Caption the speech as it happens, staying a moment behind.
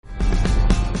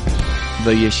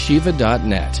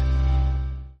theyeshiva.net.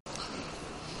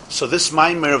 So this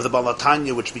Maimer of the Baal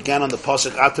HaTanya, which began on the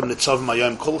Pasuk Atem Nitzavim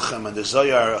Hayom Kulchem, and the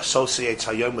Zohar associates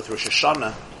Hayom with Rosh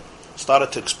Hashanah,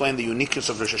 started to explain the uniqueness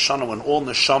of Rosh Hashanah when all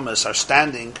Neshamas are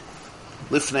standing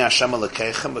Lifnei Hashem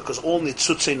Elokeichem, because all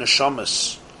Nitzutzei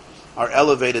Neshamas are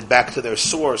elevated back to their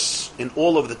source in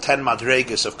all of the 10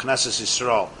 Madregas of Knesset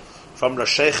Yisrael, from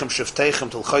Rasheichem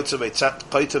Shiftechem till Choytze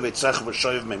Veitzech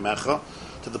V'Shoyev Meimecha,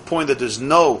 to the point that there's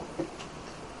no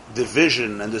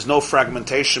division and there's no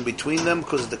fragmentation between them,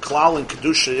 because the klal in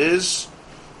Kedusha is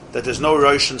that there's no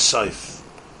Rosh and Seif,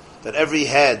 that every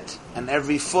head and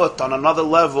every foot on another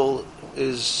level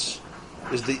is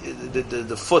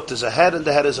the foot is a head and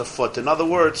the head is a foot. In other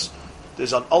words,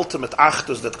 there's an ultimate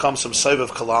achdus that comes from Seif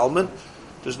of Kalalman.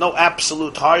 There's no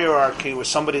absolute hierarchy where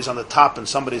somebody's on the top and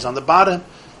somebody's on the bottom.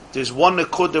 There's one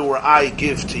nekuda where I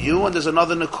give to you, and there's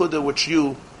another nekuda which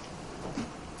you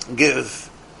give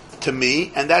to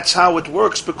me, and that's how it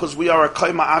works, because we are a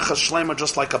kaima achas shlema,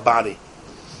 just like a body.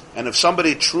 And if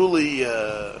somebody truly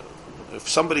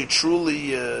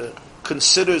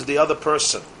considers the other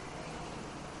person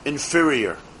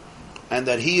inferior, and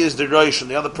that he is the Rosh and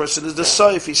the other person is the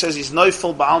Seif, he says he's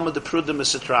noifel ba'alma de prudim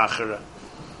esitrachera.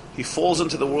 He falls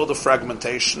into the world of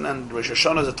fragmentation, and Rosh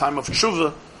Hashanah is a time of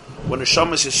tshuva, when the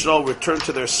Neshamas Yisrael return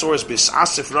to their source,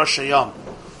 bis'asif Rosh Hayam.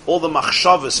 All the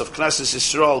machshavas of Knesset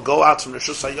Yisrael go out from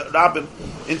Reshus HaRabim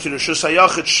into Reshus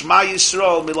HaYachid, Shema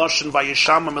Yisrael, Miloshin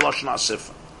Vayishama, Miloshin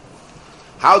Asifa.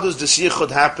 How does this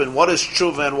yichud happen? What is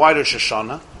tshuva and why Rosh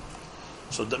Hashanah?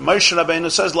 So the Moshe Rabbeinu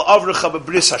says, La'avrecha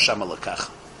b'bris Hashem Elokecha.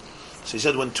 So he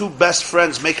said, when two best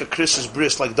friends make a Chris's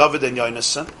bris, like David and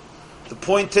Yonasan, the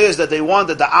point is that they want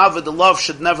that the ava, the love,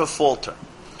 should never falter.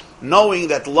 Knowing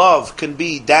that love can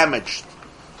be damaged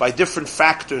by different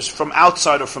factors from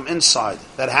outside or from inside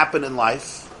that happen in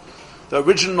life, the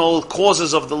original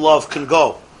causes of the love can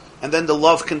go, and then the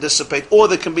love can dissipate, or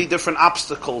there can be different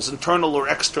obstacles, internal or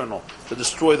external, to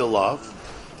destroy the love.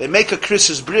 They make a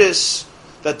Chris's bris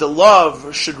that the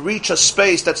love should reach a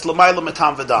space that's l'mayla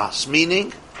metam v'das,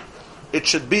 meaning it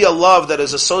should be a love that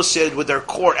is associated with their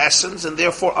core essence and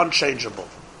therefore unchangeable.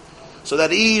 So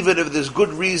that even if there's good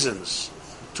reasons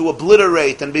to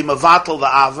obliterate and be mavatal the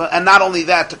ava, and not only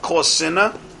that, to cause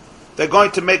sinna, they're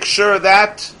going to make sure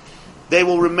that they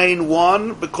will remain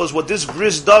one, because what this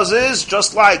bris does is,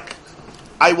 just like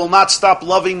I will not stop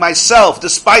loving myself,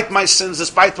 despite my sins,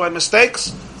 despite my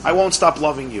mistakes, I won't stop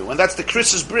loving you. And that's the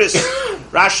Chris's bris.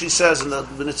 Rashi says in the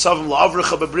Nitzavim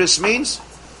la'avrecha b'bris means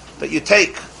that you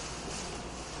take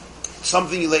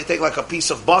something, you take like a piece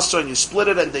of basar and you split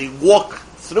it and they walk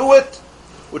through it,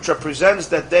 which represents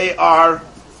that they are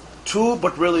two,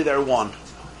 but really they're one.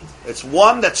 It's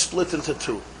one that's split into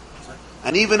two.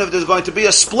 And even if there's going to be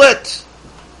a split,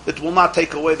 it will not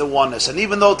take away the oneness. And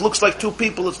even though it looks like two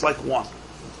people, it's like one.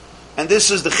 And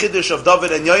this is the chiddush of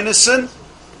David and Yonasan.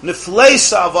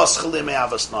 Nifleisa avas chalim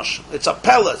avas nashim. It's a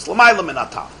pellet. It's l'mayla min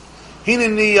atam. Hine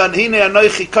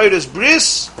anoichi koyres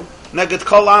bris neged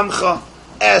kol amcha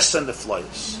es and the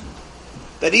flies.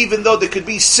 That even though there could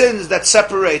be sins that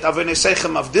separate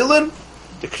Avenesechem Avdilin,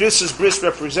 the Chris's bris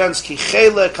represents ki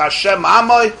chelek Hashem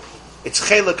amoy. It's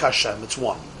chelek Hashem. It's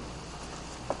one.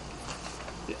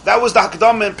 That was the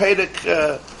Hakdama in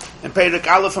Perek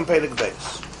Aleph and Perek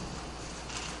Beis.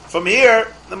 From here,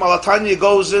 the Baal HaTanya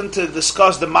goes in to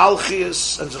discuss the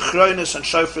Malchias and Zechronis and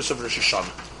Shofars of Rosh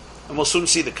Hashanah, and we'll soon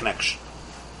see the connection.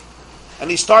 And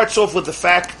he starts off with the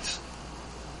fact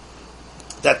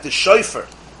that the Shofar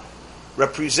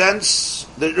represents,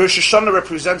 the Rosh Hashanah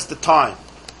represents the time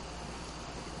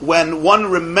when one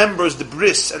remembers the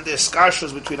bris and the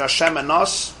eskarshas between Hashem and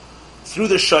us through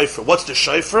the Shofar. What's the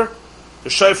Shofar? The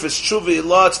Shofar is Tshuva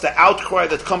Ilah. It's the outcry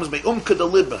that comes me'umka de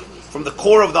liba, from the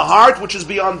core of the heart, which is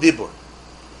beyond dibur.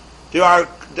 There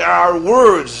are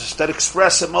words that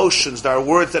express emotions. There are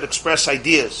words that express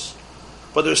ideas.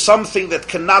 But there's something that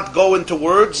cannot go into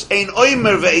words. Ein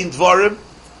oimer ve'ein dvarim.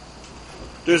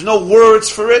 There's no words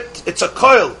for it. It's a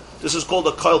koil. This is called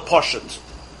a koil poshet.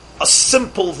 A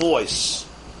simple voice.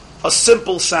 A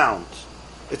simple sound.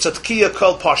 It's a tkiya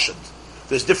koil poshet.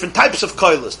 There's different types of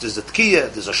koilas. There's a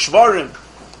tkiya, there's a shvarim,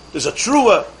 there's a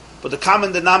trua. But the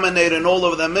common denominator in all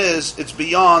of them is, it's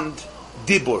beyond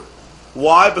dibur.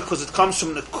 Why? Because it comes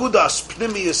from the kudas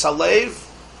pnimiyas halev,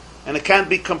 and it can't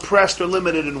be compressed or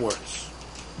limited in words.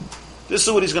 This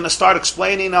is what he's going to start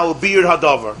explaining now. Bir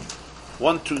hadavar.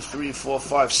 1, 2, 3, 4,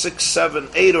 5, 6, 7,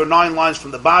 8 or 9 lines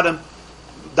from the bottom.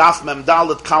 Daf Mem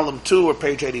Dalet, column 2 or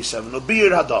page 87.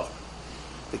 Bir hadavar.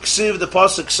 The Ksiv, the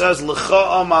Pasuk says,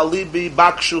 L'cha am alibi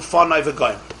bakshu fanai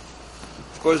v'goyim.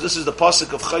 course, this is the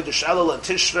pasuk of Chodesh Elul and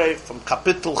Tishrei from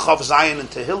Kapitel Chav Zayin and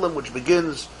Tehillim, which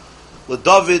begins with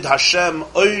David Hashem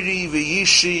Oiri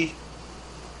V'Yishi,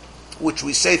 which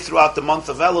we say throughout the month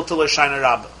of Elul till Hoshana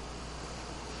Rabbah.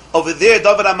 Over there,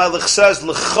 David HaMelech says,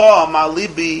 L'cha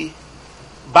ma'libi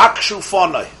bakshu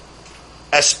fonai,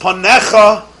 es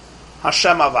panecha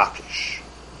Hashem avakish.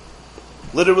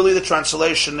 Literally, the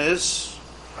translation is,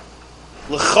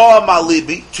 L'cha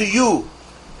ma'libi, to you,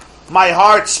 my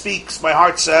heart speaks, my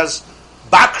heart says,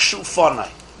 bakshu fonai,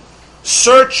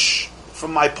 search for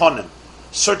my ponim,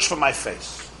 search for my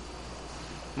face.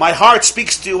 My heart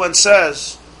speaks to you and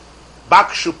says,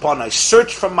 bakshu ponai,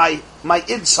 search for my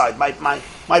inside, my ponai,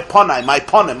 my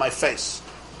ponim, my face.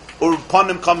 Or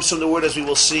ponim comes from the word, as we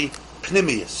will see,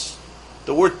 pnimius.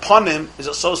 The word ponim is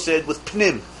associated with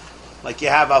pnim. Like you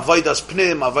have avodas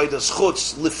pnim, avodas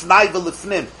chutz, lifnai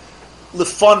v'lifnim,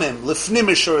 lifonim,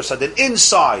 lifnim then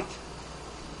inside.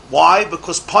 Why?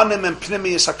 Because ponim and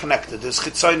pnimius are connected. There's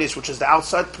chitzonis, which is the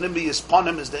outside, pnimius,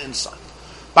 ponim is the inside.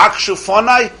 Bakshu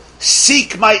fonai,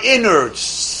 seek my innards,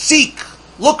 seek,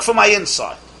 look for my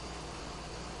inside.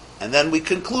 And then we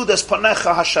conclude as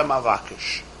panecha Hashem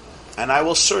avakish, and I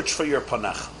will search for your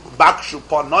panecha. Bakshu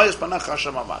panai is panecha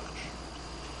Hashem avakish.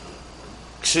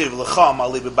 Ksiv l'cham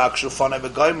ali b'bakshu panai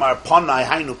b'goymar panai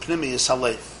hainu pnimius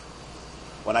halev.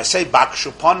 When I say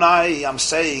bakshu panai, I'm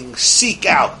saying seek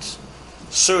out,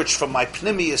 search for my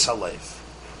pnimius halev,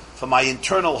 for my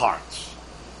internal heart.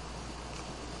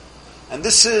 And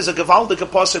this is a gevaldik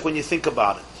pasuk when you think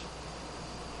about it.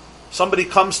 Somebody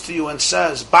comes to you and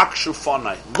says, bakshu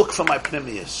fonai, look for my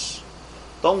pnimius.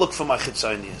 Don't look for my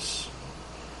chitzonius.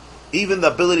 Even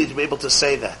the ability to be able to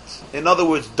say that. In other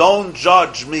words, don't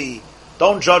judge me.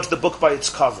 Don't judge the book by its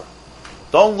cover.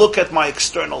 Don't look at my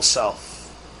external self.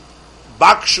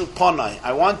 Bakshu ponai,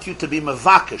 I want you to be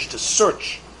mevakesh, to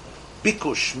search.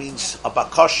 Bikush means a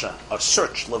bakasha, a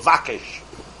search, levakesh.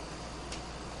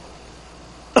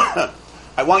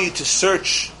 I want you to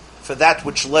search for that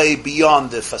which lay beyond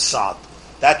the facade,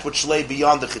 that which lay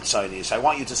beyond the chitzonis. I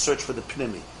want you to search for the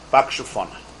pnimi. Bakshu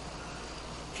fonai.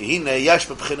 Kihine yesh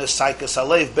b'bchinas tzaikas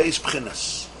alev beis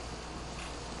b'chinas.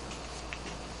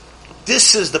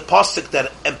 This is the pasuk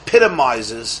that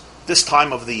epitomizes this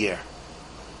time of the year.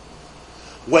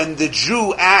 When the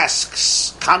Jew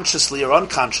asks, consciously or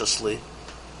unconsciously,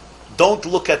 don't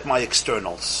look at my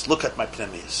externals, look at my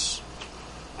pnimius.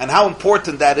 And how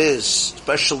important that is,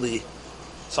 especially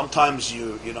sometimes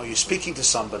you're speaking to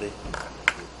somebody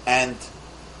and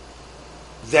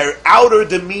their outer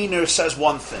demeanor says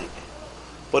one thing,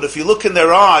 but if you look in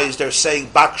their eyes, they're saying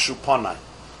bakshu ponai.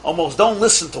 Almost don't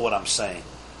listen to what I'm saying.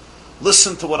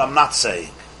 Listen to what I'm not saying.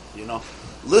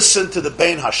 Listen to the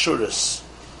bein hashuras.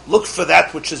 Look for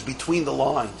that which is between the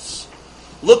lines.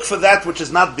 Look for that which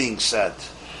is not being said.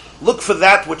 Look for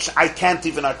that which I can't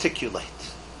even articulate.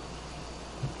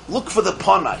 Look for the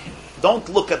ponai. Don't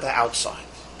look at the outside.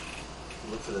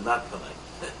 Look for the not ponai.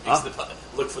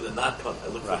 Look for the not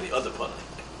ponai. Look for the other ponai.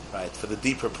 Right, for the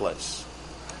deeper place.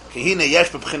 In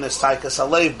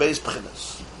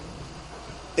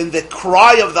the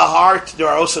cry of the heart, there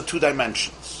are also two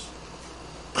dimensions.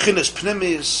 P'chinas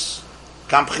pnimis,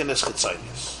 kam p'chinas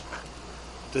chitzonius.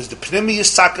 There's the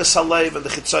pnimius tzakas halev and the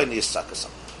chitzonius tzakas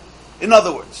halev. In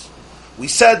other words, we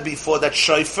said before that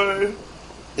shofar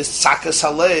is tzakas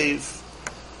halev,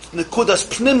 nekudas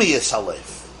pnimius halev.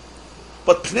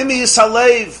 But pnimius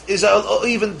halev is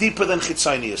even deeper than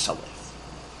chitzonius halev.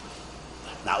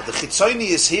 Now, the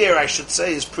chitzonius here, I should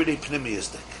say, is pretty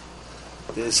pnimiusdik.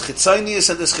 There's chitzonius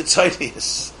and there's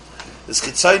chitzonius. There's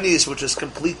chitzonius, which is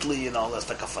completely, that's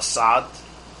like a facade,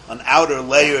 an outer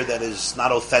layer that is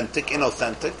not authentic,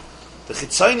 inauthentic. The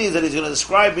chitzonius that he's going to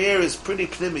describe here is pretty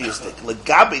pnimiusdik.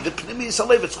 Legabi, the pnimius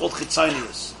halev, it's called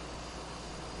chitzonius.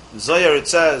 In Zohar it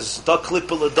says, da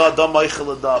klipa da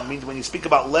meichel da, means when you speak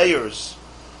about layers,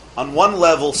 on one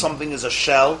level something is a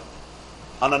shell,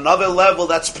 on another level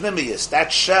that's pnimius.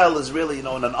 That shell is really, in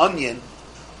an onion,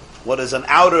 what is an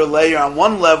outer layer on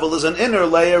one level is an inner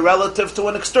layer relative to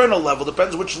an external level.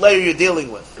 Depends which layer you're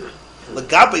dealing with.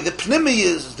 Legabi, the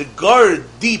pnimius, the guard,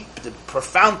 deep, the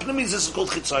profound pnimius, this is called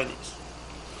chitzonius.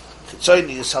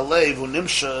 Chitzonius halev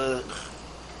unimshach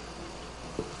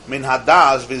min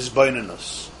hadaz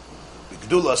v'izboinenus.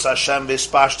 Gdulas Hashem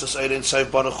v'espashtus eirin seif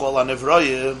baruch ol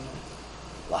hanivroyim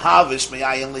lahavis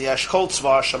meyayin liyesh kol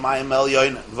tzvar shamayim el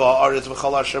yoinen v'ha'aretz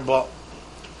v'chol asher bo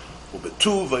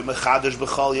ubetuv v'mechadesh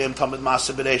b'chol yem tamid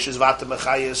masa b'reishes v'ata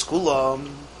mechayes kulam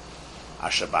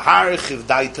asher bahar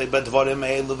chivdaitei bedvarim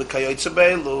eilu v'kayoytze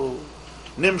beilu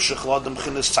nimshach l'adam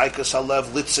chines tzaikas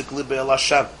halev litzik libe el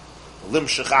Hashem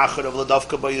limshach acher of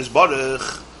l'davka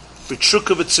b'yizbarich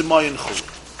b'tshuka v'tzimoyin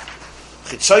chul.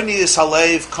 Chitzonius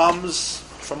Halev comes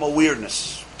from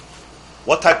awareness.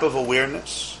 What type of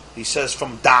awareness? He says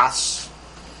from das,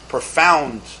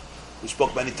 profound. We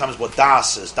spoke many times what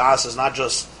das is. Das is not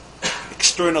just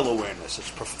external awareness, it's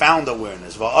profound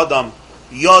awareness. Va'adam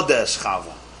yodes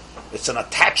chava. It's an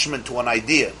attachment to an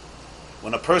idea.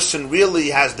 When a person really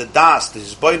has the das, the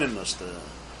hisbonenus,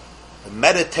 the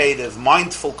meditative,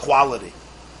 mindful quality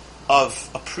of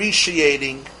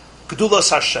appreciating Gedulas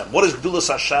Hashem. What is Gedulas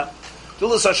Hashem?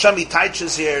 Gedulas Hashem, he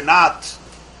teaches here, not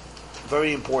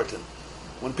very important.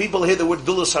 When people hear the word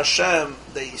Gedulas Hashem,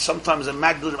 they sometimes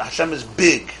imagine Hashem is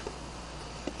big.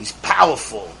 He's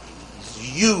powerful. He's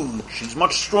huge. He's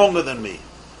much stronger than me.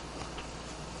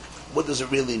 What does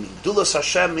it really mean? Gedulas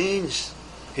Hashem means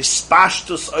his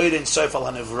spashtus oirin seifal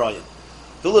hanevroyim.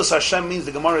 Gedulas Hashem means,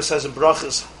 the Gemara says in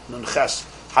Brachas Nunches,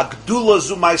 Hagdula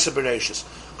zu ma'aseh bereishis.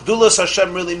 Gedulas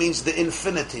Hashem really means the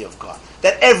infinity of God.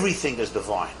 That everything is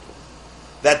divine.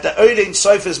 That the oirin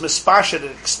seif is mispashet,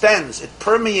 it extends, it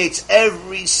permeates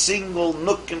every single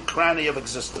nook and cranny of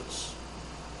existence.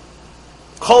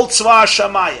 Kol tzva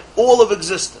shamayim, all of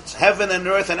existence, heaven and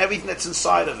earth and everything that's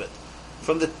inside of it.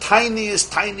 From the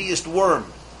tiniest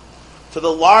worm to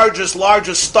the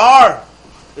largest star,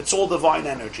 it's all divine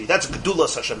energy. That's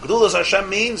Gedulas Hashem. Gedulas Hashem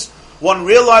means one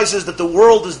realizes that the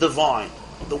world is divine.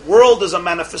 The world is a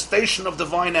manifestation of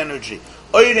divine energy.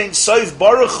 Oirein Soif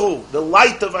Baruch Hu, the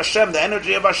light of Hashem, the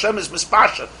energy of Hashem is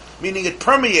mispasha, meaning it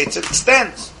permeates, it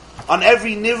extends on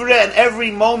every nivra and every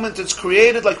moment it's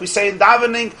created, like we say in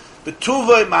davening, before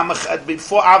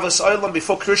Avos Olam,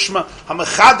 before Krishma,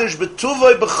 Hamachadish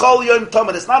B'tuvoi B'chol Yom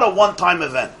Tov. It's not a one-time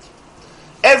event.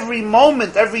 Every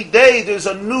moment, every day, there's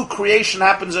a new creation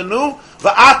happens anew.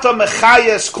 Va'ata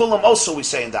mechayes kulam, also we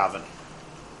say in davening.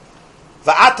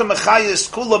 Va'ata mechayes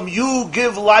kulam, you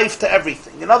give life to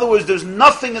everything. In other words, there's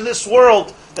nothing in this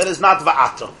world that is not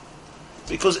va'ata.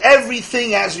 Because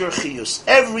everything has your chiyus.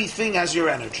 Everything has your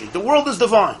energy. The world is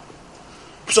divine.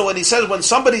 So when he says, when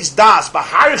somebody's das,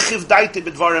 b'harchiv daite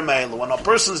b'dvarim eilu, when a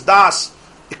person's das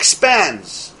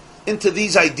expands into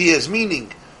these ideas,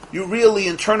 meaning you really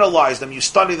internalize them, you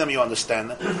study them, you understand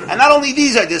them. And not only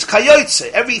these ideas, kayotze,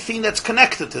 everything that's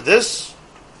connected to this.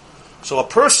 So a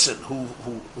person who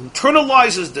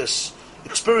internalizes this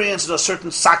experiences a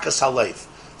certain sakas halev.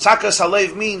 Sakas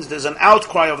halev means there's an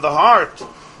outcry of the heart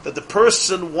that the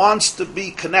person wants to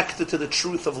be connected to the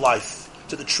truth of life,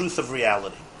 to the truth of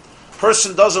reality.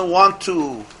 Person doesn't want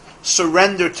to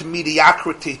surrender to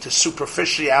mediocrity, to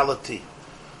superficiality,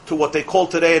 to what they call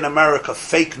today in America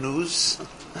fake news.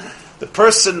 The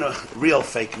person, real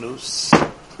fake news.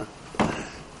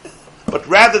 But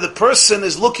rather the person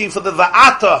is looking for the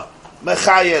va'ata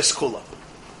mechayes kula.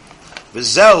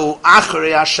 V'zehu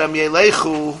acharei Hashem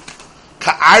yelechu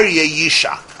ka'arye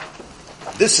yishak.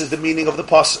 This is the meaning of the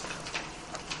pasuk.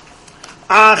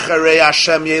 Acharei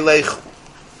Hashem yelechu.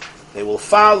 They will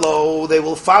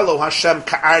follow Hashem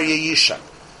ka'arye yishak.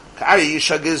 Ka'arye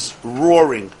yishak is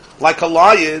roaring like a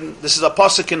lion. This is a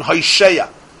pasuk in Hosea.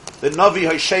 The Navi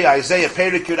Hosea, Isaiah,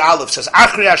 Perek Yud Aleph says,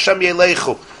 Achrei Hashem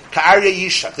yelechu ka'arye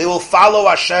yishak. They will follow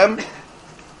Hashem,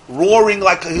 roaring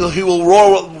like he will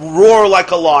roar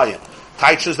like a lion.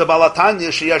 Taichus the Balatanya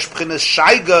sheyesh b'chinas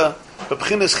shaiga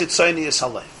b'chinas chitzonius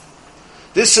halev.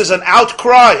 This is an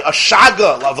outcry, a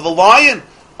shaga of the lion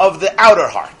of the outer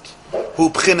heart. Hu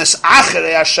b'chinas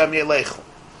acharei Hashem yelechu,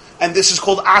 and this is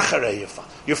called acharei.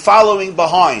 You're following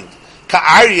behind.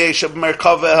 Ka'arye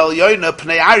sheb'merkava elyoyna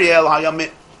pnei arye el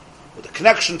hayamim. The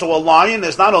connection to a lion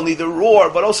is not only the roar,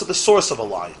 but also the source of a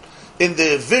lion. In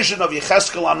the vision of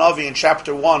Yecheskel Hanavi in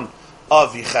chapter 1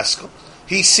 of Yecheskel,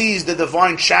 he sees the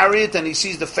divine chariot and he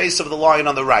sees the face of the lion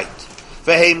on the right.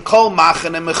 Veheim kol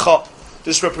machen and mecha.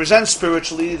 This represents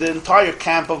spiritually the entire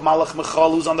camp of Malach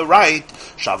Michal, who's on the right.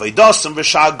 Shaveidosam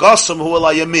v'sha'agosam hu el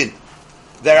hayamin.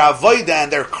 Their avodah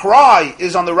and their cry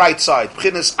is on the right side.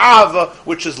 B'chinas ava,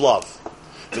 which is love.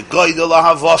 V'goydel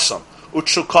ahavosam. Their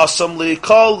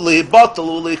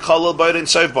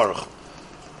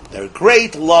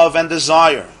great love and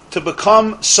desire to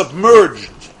become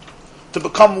submerged, to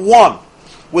become one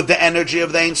with the energy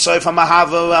of the Ein Sof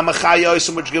HaMahava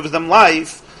HaMachayos, which gives them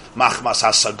life. Machmas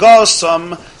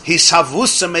hasagosam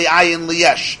hisavusam me'ayin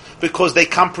liyesh, because they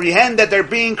comprehend that they're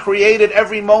being created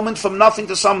every moment from nothing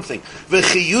to something.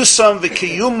 V'chiyusam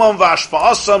v'kiyumam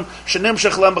v'ashpa'asam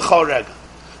shenimshech lem b'chol rega.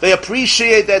 They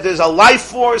appreciate that there's a life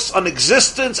force, an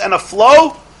existence, and a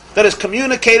flow that is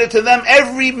communicated to them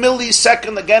every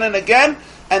millisecond again and again,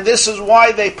 and this is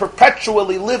why they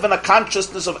perpetually live in a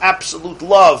consciousness of absolute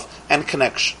love and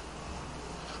connection.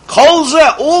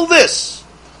 Kolze, all this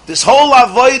whole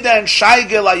avodah and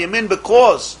shaygel hayamin,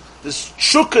 because this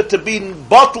shukah to be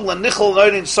bottle and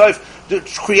nichel and soif that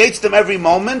creates them every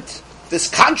moment. This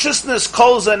consciousness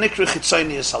calls a nikra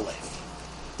chitzonius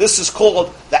halev. This is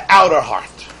called the outer heart.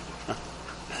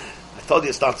 I told you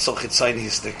it's not so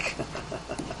chitzoniistic.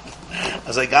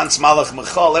 As I gans malach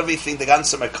mechal, everything the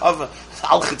ganze merkava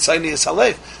al chitzonius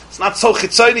halev. It's not so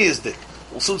chitzoniistic.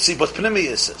 We'll soon see what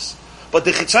pnimius is. But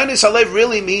the chitzonius halev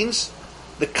really means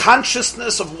the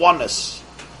consciousness of oneness,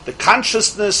 the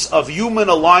consciousness of human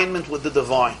alignment with the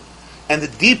divine. And the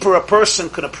deeper a person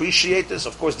can appreciate this,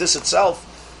 of course, this itself,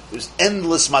 there's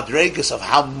endless madregas of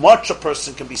how much a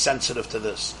person can be sensitive to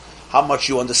this, how much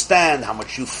you understand, how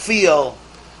much you feel,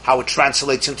 how it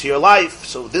translates into your life.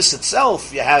 So this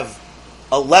itself, you have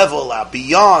a level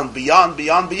beyond.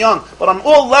 But on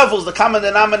all levels, the common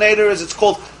denominator is it's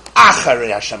called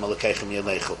Acharei Hashem Elokeichem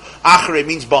Yelechu. Acharei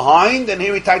means behind, and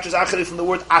here he touches Acharei from the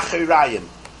word Acherayim,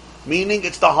 meaning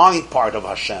it's the hind part of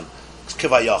Hashem. It's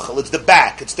Kivayachal, it's the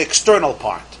back, it's the external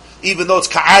part. Even though it's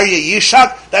Ka'arye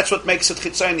Yishak, that's what makes it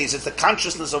Chitzonis. It's the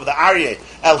consciousness of the Arye.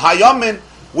 El Hayamin,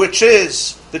 which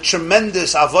is the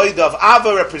tremendous Avodah of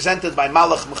Ava, represented by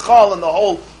Malach Michal, and the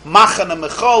whole Machana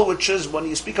Michal, which is, when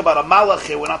you speak about a Malach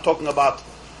here, we're not talking about,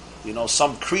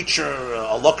 some creature,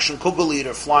 a Lakshan Kugel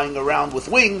eater flying around with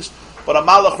wings, but a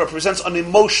Malach represents an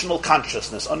emotional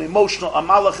consciousness. A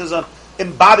Malach is an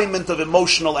embodiment of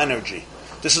emotional energy.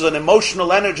 This is an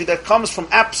emotional energy that comes from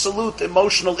absolute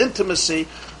emotional intimacy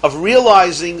of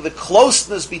realizing the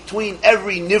closeness between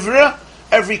every nivra,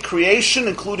 every creation,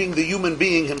 including the human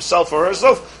being himself or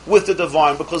herself, with the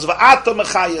divine, because of Ata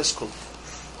Mechayes Kul.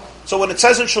 So when it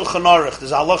says in Shulchan Aruch,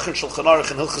 there's a halach in Shulchan Aruch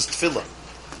in Hilchas Tefillah,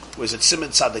 where is it Siman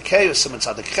Tzaddik Hey or Siman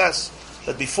Tzaddik Ches,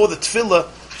 that before the Tefillah,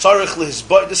 Tzarech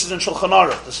lehizboin, this is in Shulchan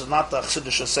Aruch, this is not the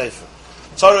Chassidish Sefer,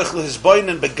 Tzarech lehizboin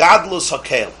and begadlus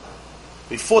hakel.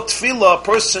 Before Tefillah, a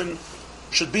person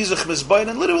should be zich mizboin,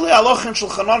 and literally halach in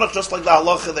Shulchan Aruch, just like the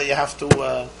halacha that you have to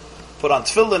put on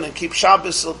tefillin and keep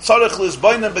Shabbos, tzarech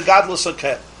lizboin and begadlus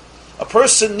hakel. A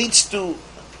person needs to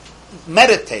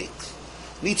meditate,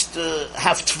 needs to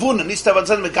have tvuna, needs to have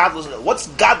anzen begadlus hakel. What's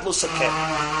gadlus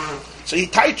hakel? So he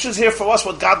teaches here for us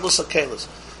what gadlus hakel is.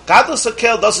 Gadlus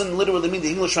hakel doesn't literally mean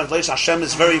the English translation, Hashem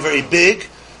is very, very big,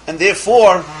 and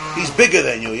therefore, He's bigger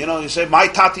than you. You say, my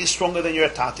tati is stronger than your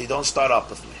tati. Don't start up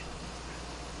with me.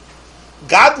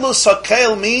 Gadlus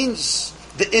hakel means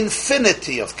the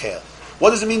infinity of kel. What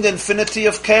does it mean, the infinity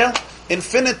of kel?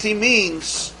 Infinity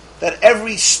means that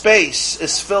every space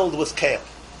is filled with kel.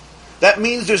 That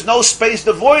means there's no space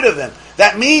devoid of Him.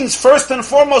 That means, first and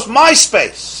foremost, my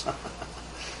space.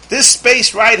 This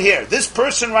space right here, this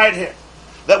person right here.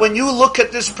 That when you look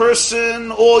at this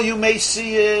person, all you may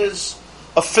see is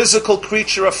a physical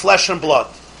creature of flesh and blood.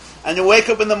 And you wake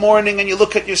up in the morning and you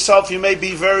look at yourself, you may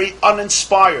be very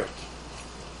uninspired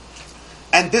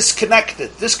and disconnected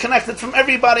from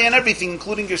everybody and everything,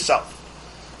 including yourself.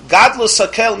 Gadlus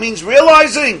hakel means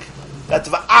realizing that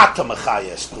v'ata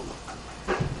mechayes kula,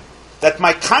 that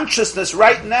my consciousness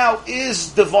right now is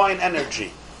divine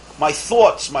energy. My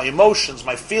thoughts, my emotions,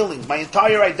 my feelings, my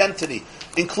entire identity,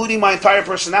 including my entire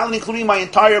personality, including my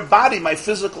entire body, my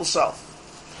physical self.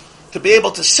 To be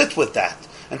able to sit with that,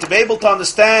 and to be able to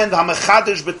understand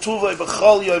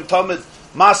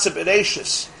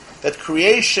that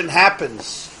creation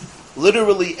happens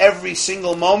literally every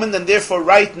single moment, and therefore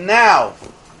right now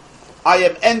I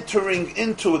am entering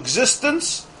into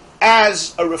existence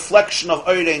as a reflection of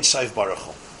Orein Seif Baruch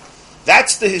Hu.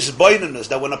 That's the hisboinenus,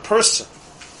 that when a person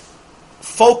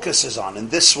focuses on in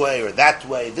this way or that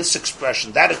way, this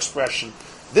expression, that expression,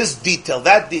 this detail,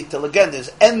 that detail, again,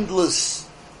 there's endless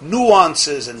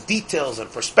nuances and details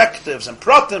and perspectives and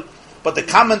pratim, but the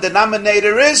common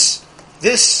denominator is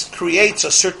this creates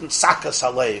a certain sakas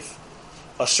halev,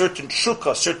 a certain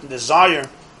shukah, a certain desire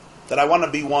that I want to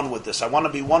be one with this. I want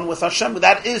to be one with Hashem.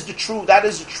 That is the true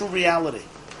reality.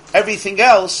 Everything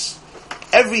else,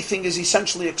 everything is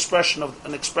essentially an expression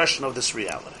of this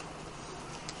reality.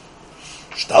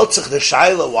 Stellt sich the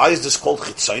shaila, why is this called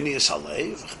chitzonius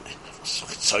halev?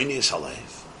 Chitzonius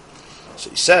halev. So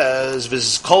he says,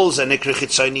 "V'zkol ze nikra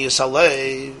chitzonius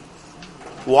halev."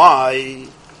 Why?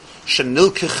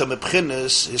 Shenilkecha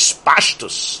mebchinas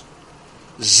hispashtus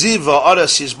ziva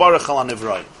aras yisbarach al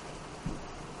hanivrai.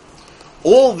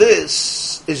 All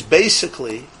this is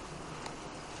basically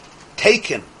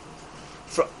taken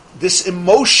from this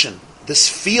emotion, this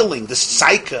feeling, this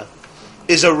psyche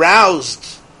is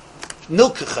aroused.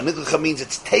 Nilkecha means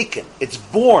it's taken, it's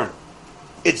born,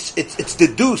 it's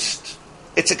deduced.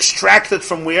 It's extracted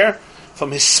from where?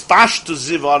 From his spashtu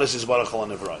ziv aras yisbarach al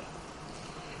hanivrai.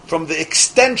 From the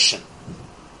extension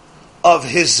of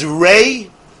his ray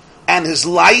and his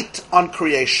light on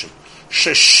creation.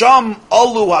 Shesham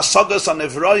alu hasagas on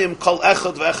Evroim kol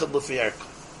echad ve'echad lefi erko.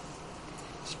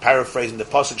 He's paraphrasing the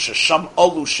pasuk, Shesham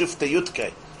alu shifte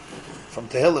yutke, from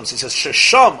Tehillim. He says,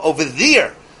 Shesham, over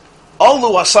there,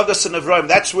 alu hasagas on Evroim,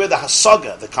 that's where the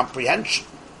hasaga, the comprehension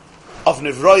of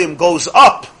Nevroim goes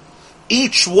up,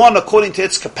 each one according to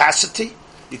its capacity.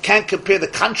 You can't compare the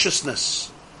consciousness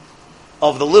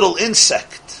of the little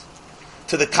insect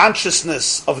to the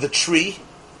consciousness of the tree,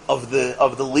 of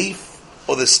the leaf,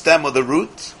 or the stem or the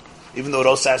root, even though it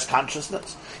also has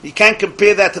consciousness. You can't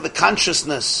compare that to the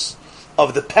consciousness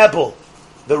of the pebble,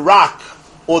 the rock,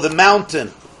 or the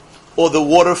mountain, or the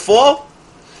waterfall.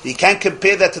 You can't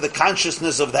compare that to the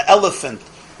consciousness of the elephant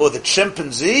or the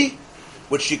chimpanzee,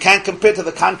 which you can't compare to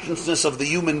the consciousness of the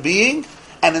human being.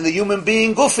 And in the human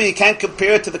being Gufa, you can't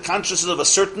compare it to the consciousness of a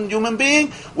certain human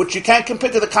being, which you can't compare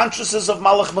to the consciousness of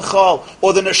Malach Michal,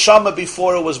 or the neshama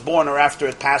before it was born or after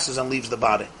it passes and leaves the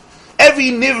body. Every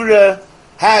nivra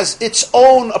has its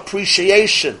own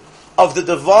appreciation of the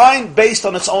divine based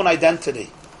on its own identity.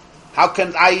 How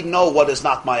can I know what is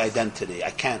not my identity?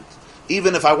 I can't.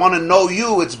 Even if I want to know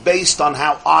you, it's based on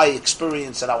how I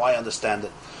experience it, how I understand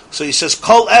it. So he says,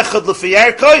 Kol echad lefi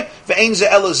erkoi ve'ein ze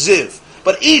ela ziv.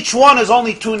 But each one is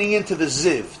only tuning into the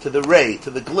ziv, to the ray,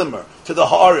 to the glimmer, to the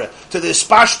ha'ara, to the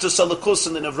ispashtus alakus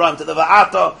in the nevram, to the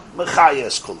va'ata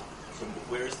mechayes kula. So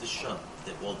where is the shun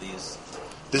that all these...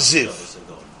 The ziv.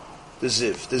 The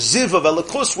ziv. The ziv of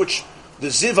alakus, which, the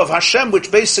ziv of Hashem, which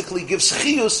basically gives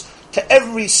chiyus to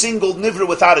every single nivra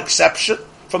without exception,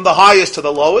 from the highest to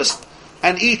the lowest,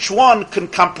 and each one can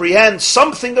comprehend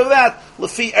something of that,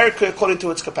 lefi erka, according to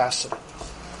its capacity.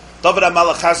 David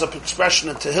HaMelech has an expression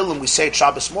in Tehillim, we say it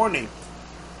Shabbos morning.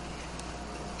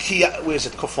 Where is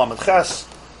it? Kuf Lamed Ches.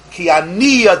 Ki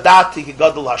ani yadati ki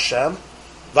gadol Hashem,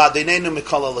 v'adeinenu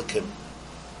mikol elakim.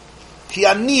 Ki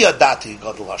ani yadati ki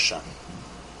gadol Hashem.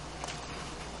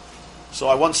 So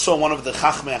I once saw one of the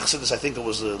Chachmei Chassidus, I think it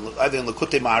was either in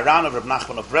Likutei Maharan of Reb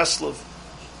Nachman of Breslov,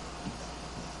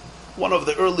 one of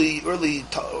the early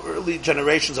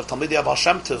generations of Talmidei Baal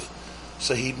Shem Tov.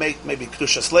 So he maybe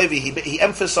Kedushas Levi. He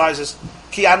emphasizes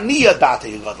Ki ani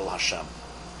yadati gadol Hashem.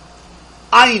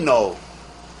 I know,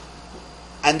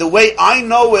 and the way I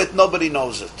know it, nobody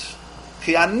knows it.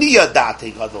 Ki ani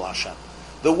yadati gadol Hashem.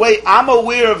 The way I'm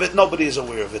aware of it, nobody is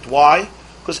aware of it. Why?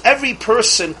 Because every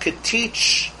person could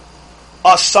teach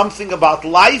us something about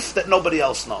life that nobody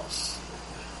else knows.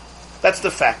 That's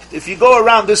the fact. If you go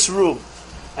around this room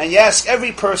and you ask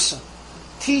every person,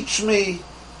 teach me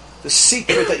the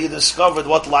secret that you discovered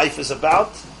what life is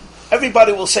about,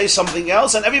 everybody will say something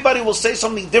else, and everybody will say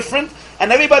something different,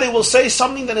 and everybody will say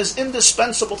something that is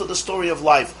indispensable to the story of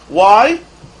life. Why?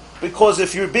 Because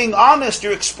if you're being honest,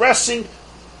 you're expressing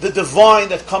the divine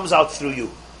that comes out through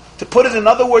you. To put it in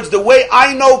other words, the way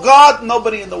I know God,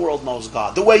 nobody in the world knows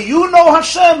God. The way you know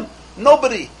Hashem,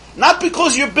 nobody. Not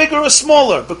because you're bigger or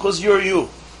smaller, because you're you.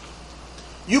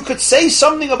 You could say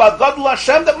something about Gadol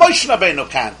Hashem that Moshe Rabbeinu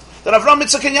can't, that Avraham,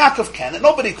 Yitzchak, and Yaakov can, and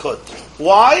nobody could.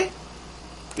 Why?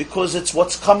 Because it's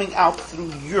what's coming out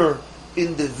through your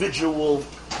individual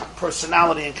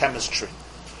personality and chemistry.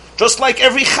 Just like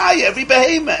every chaya, every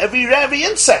behemoth, every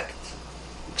insect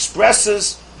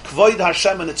expresses Kvoid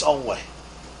Hashem in its own way.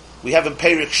 We have in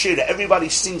Perek Shira, everybody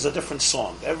sings a different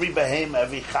song. Every behemoth,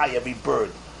 every chaya, every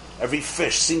bird, every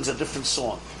fish sings a different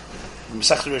song. In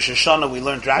Masechet Rosh Hashanah, we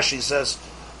learned, Rashi says,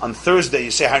 on Thursday,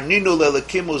 you say, Harninu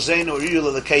le'lekim uzeinu uriyu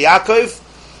le'lekei Yaakov.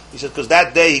 He said, because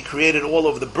that day he created all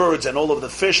of the birds and all of the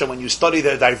fish, and when you study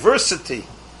their diversity,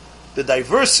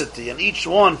 and each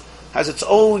one has its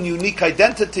own unique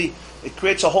identity, it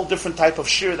creates a whole different type of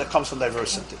shir that comes from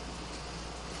diversity.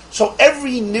 So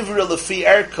every nivra lefi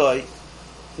erkai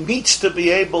needs to be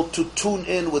able to tune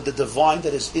in with the divine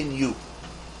that is in you.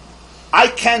 I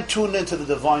can't tune into the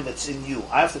divine that's in you.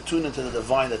 I have to tune into the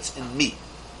divine that's in me.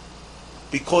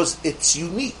 Because it's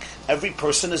unique. Every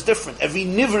person is different. Every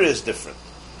nivra is different.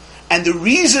 And the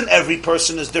reason every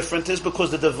person is different is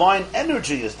because the divine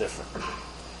energy is different.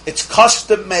 It's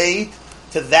custom made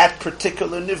to that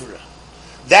particular nivra.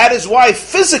 That is why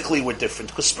physically we're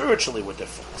different, because spiritually we're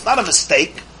different. It's not a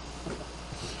mistake.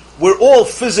 We're all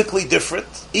physically different.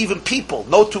 Even people.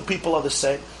 No two people are the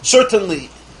same. Certainly,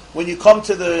 when you come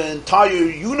to the entire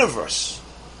universe,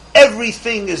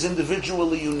 everything is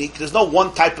individually unique. There's no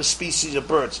one type of species of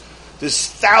birds. There's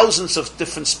thousands of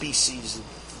different species,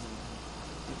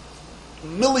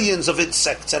 millions of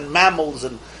insects and mammals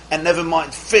and never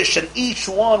mind fish, and each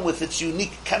one with its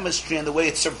unique chemistry and the way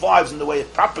it survives and the way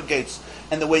it propagates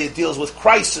and the way it deals with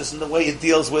crisis and the way it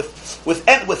deals with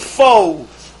foe,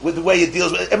 with the way it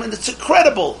deals with... I mean, it's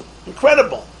incredible.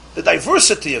 the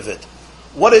diversity of it.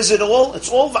 What is it all? It's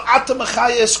all v'ata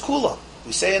mechaya eskula.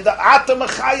 We say in the ata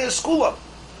mechaya eskula.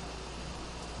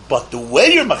 But the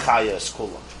way you're mechaya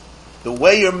eskula, the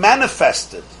way you're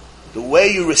manifested, the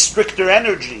way you restrict your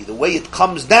energy, the way it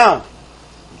comes down,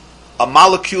 a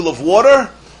molecule of water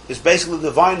is basically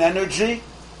divine energy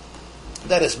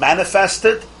that is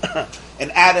manifested in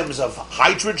atoms of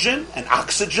hydrogen and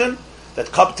oxygen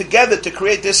that come together to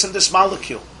create this and this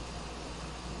molecule.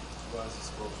 Why is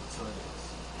this called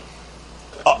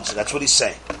Chitzonius? Oh, so that's what he's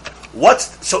saying.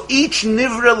 So each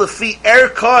nivra lefi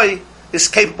erkoi is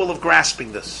capable of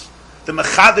grasping this. The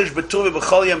mechadish betuvi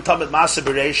b'chol yom tamid masa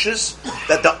bereishis,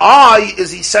 that the I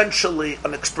is essentially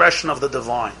an expression of the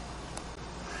divine.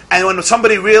 And when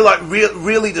somebody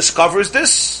really discovers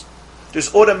this,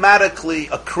 there's automatically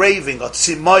a craving, a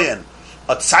tzimoyen,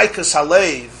 a tzaikas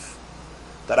halev,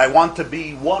 that I want to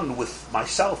be one with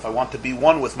myself. I want to be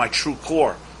one with my true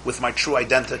core, with my true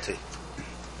identity.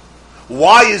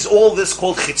 Why is all this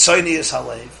called chitzonius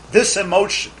halev? This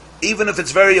emotion, even if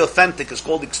it's very authentic, is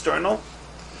called external.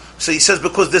 So he says,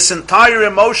 because this entire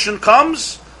emotion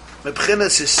comes,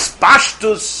 mebchinas is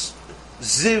spashtus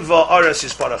ziva aras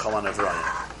isparach ala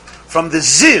nevrayim. From the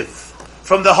ziv,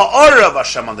 from the ha'ara of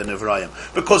Hashem on the nevrayim.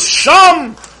 Because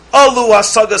sham alu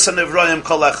hasagas and nevrayim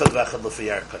kol echad v'echad l'fi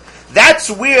erkei. That's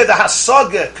where the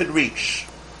hasaga could reach.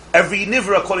 Every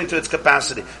nivra according to its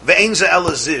capacity. Ve'ein ze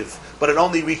ela ziv. But it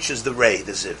only reaches the ray,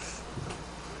 the ziv.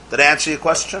 Did I answer your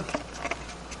question?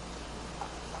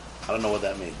 I don't know what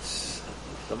that means.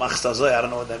 The machzazoi, I don't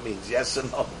know what that means. Yes or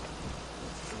no?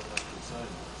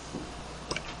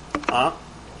 Huh?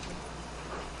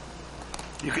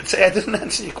 You could say I didn't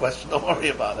answer your question. Don't worry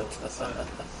about it.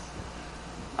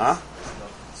 Huh?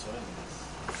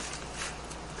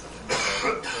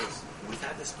 We've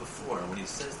had this before, and when he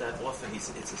says that often, it's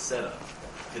a setup.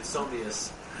 It's somebody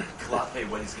as klape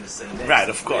what he's going to say next. Right,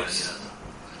 of course.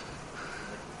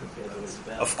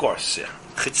 Yeah. Of course, yeah.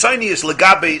 Chitzoni is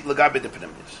legabe de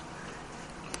pneumius.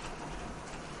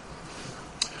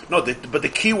 No, but the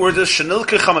key word is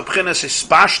shenilke chamepchines is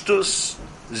spashtus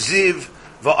ziv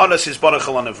va'alas is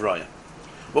barachal anevraya.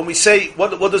 When we say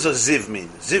what does a ziv mean?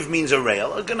 Ziv means a ray.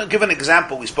 I'm going to give an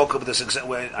example. We spoke about this.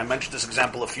 I mentioned this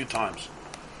example a few times.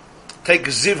 Take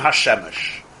ziv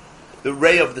hashemesh, the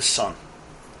ray of the sun.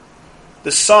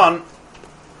 The sun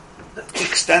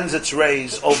extends its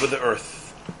rays over the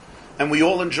earth, and we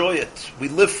all enjoy it. We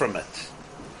live from it.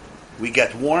 We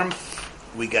get warmth,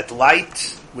 we get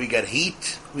light, we get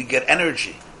heat, we get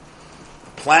energy.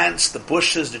 The plants, the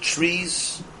bushes, the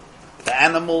trees, the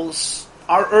animals.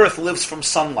 Our earth lives from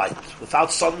sunlight.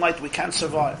 Without sunlight, we can't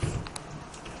survive.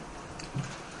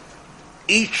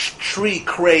 Each tree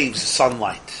craves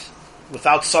sunlight.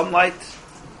 Without sunlight,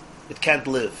 it can't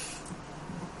live.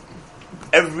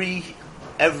 Every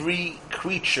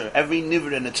creature, every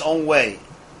nivra in its own way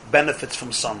benefits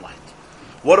from sunlight.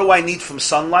 What do I need from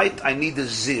sunlight? I need a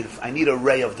ziv. I need a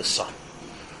ray of the sun.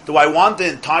 Do I want the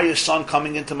entire sun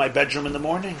coming into my bedroom in the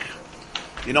morning?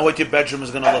 You know what your bedroom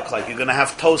is going to look like. You're going to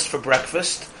have toast for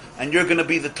breakfast, and you're going to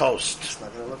be the toast.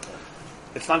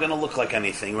 It's not going to look like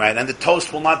anything, right? And the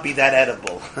toast will not be that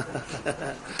edible.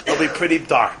 It'll be pretty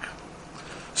dark.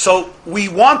 So we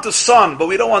want the sun, but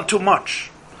we don't want too much.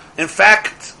 In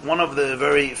fact, one of the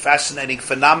very fascinating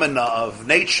phenomena of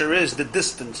nature is the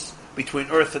distance between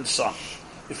earth and sun.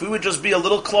 If we would just be a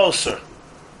little closer,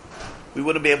 we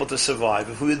wouldn't be able to survive.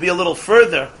 If we would be a little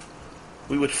further,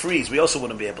 we would freeze. We also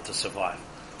wouldn't be able to survive.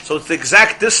 So it's the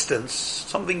exact distance,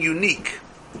 something unique,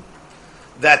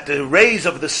 that the rays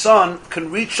of the sun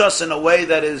can reach us in a way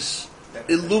that is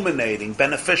illuminating,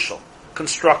 beneficial,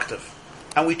 constructive.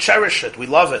 And we cherish it, we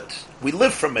love it, we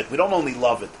live from it. We don't only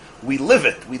love it, we live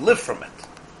it, we live from it.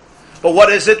 But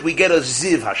what is it? We get a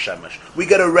ziv hashemesh. We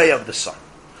get a ray of the sun.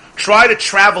 Try to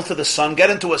travel to the sun, get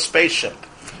into a spaceship,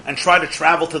 and try to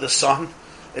travel to the sun.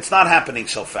 It's not happening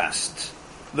so fast.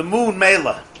 The moon,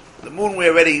 Mela. The moon we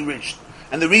already reached.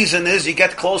 And the reason is you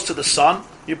get close to the sun,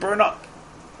 you burn up.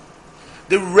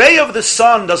 The ray of the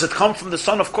sun, does it come from the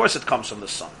sun? Of course it comes from the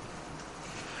sun.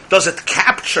 Does it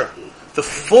capture the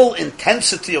full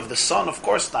intensity of the sun? Of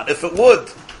course not. If it would,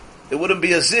 it wouldn't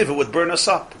be a ziv, it would burn us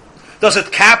up. Does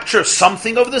it capture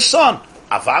something of the sun?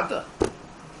 Avada.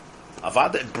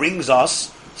 Avada, it brings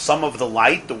us some of the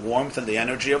light, the warmth, and the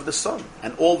energy of the sun.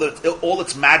 And all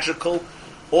its magical,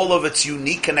 all of its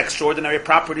unique and extraordinary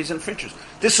properties and features.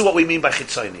 This is what we mean by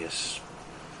chitzonius.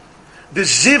 The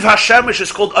ziv hashemesh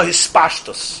is called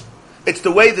ahispashtos. It's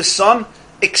the way the sun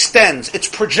extends. It's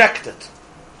projected.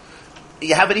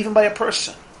 You have it even by a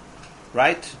person,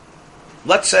 right?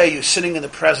 Let's say you're sitting in the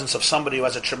presence of somebody who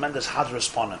has a tremendous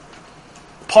hadras upon him.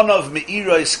 Panav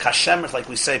me'irois kashemesh, like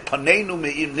we say, Panenu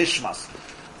me'ir nishmas.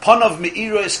 Panav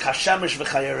me'irois kashemesh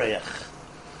v'chayareach.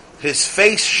 His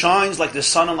face shines like the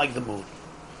sun and like the moon.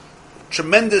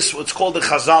 Tremendous, what's called the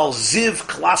Chazal, Ziv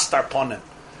Klastar Ponim.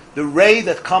 The ray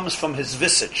that comes from his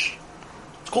visage.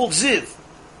 It's called Ziv.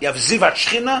 You have Ziv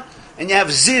HaShchina, and you have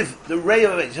Ziv, the ray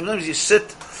of it. Sometimes you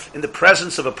sit in the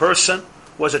presence of a person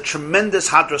who has a tremendous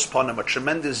Hadras Ponim, a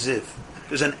tremendous Ziv.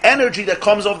 There's an energy that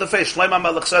comes off the face. Shlomo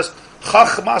HaMelech says,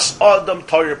 Chachmas Adam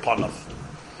Toyer Ponav.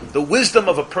 The wisdom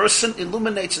of a person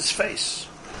illuminates his face.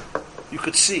 You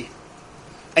could see.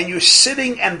 And you're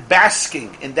sitting and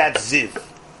basking in that Ziv.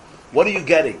 What are you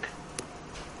getting?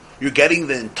 You're getting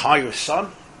the entire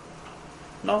sun?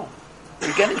 No.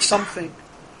 You're getting something.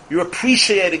 You're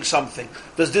appreciating something.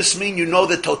 Does this mean you know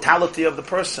the totality of the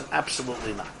person?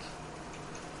 Absolutely not.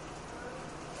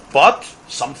 But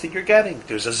something you're getting.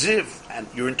 There's a ziv, and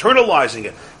you're internalizing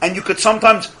it. And you could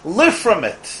sometimes live from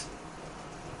it.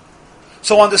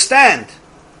 So understand,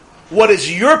 what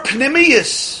is your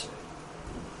pnimius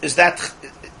is that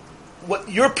what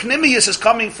your pnimius is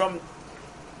coming from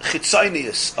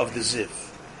chitzonius of the ziv.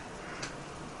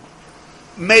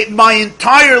 My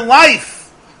entire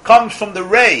life comes from the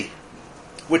ray,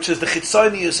 which is the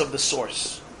chitzonius of the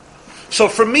source. So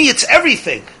for me, it's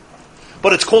everything.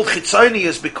 But it's called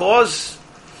chitzonius because,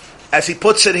 as he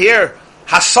puts it here,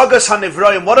 hasagas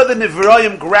hanivroim. What are the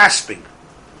nivroim grasping?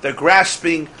 They're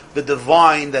grasping the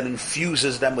divine that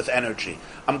infuses them with energy.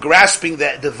 I'm grasping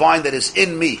the divine that is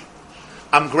in me.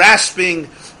 I'm grasping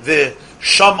the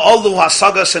sham alu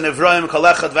hasagas hanivroim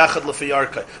kalechad vechad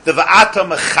lefiyarkai. The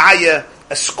va'ata mechaya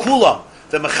eskulam.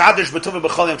 The mechadish betumah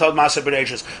b'cholim tavad ma'aser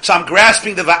bereishis. So I'm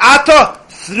grasping the va'ata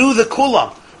through the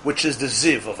kulam, which is the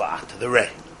ziv of va'ata, the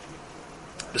ray.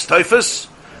 The Stoifus,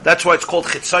 that's why it's called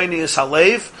Chitzonius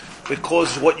Halev,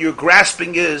 because what you're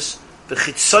grasping is the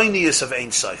Chitzonius of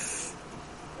Ein Sof,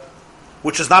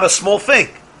 which is not a small thing.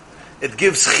 It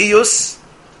gives chiyus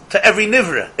to every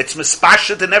nivra. It's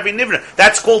mispashet in every nivra.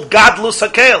 That's called Gadlus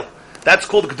Hakel. That's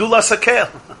called Gdulas Hakel.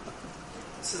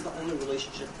 This is the only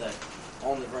relationship that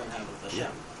all nivraim have with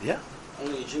Hashem. Yeah.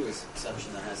 Only a Jew is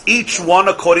exception that has. Each one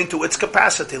according to its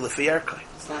capacity, Lefi Erkai.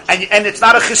 And it's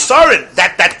not a chisaron.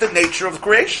 That's the nature of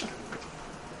creation.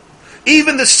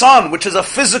 Even the sun, which is a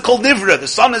physical nivra, the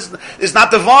sun is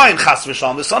not divine, chas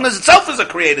v'shalom. The sun itself is a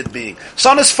created being.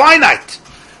 Sun is finite.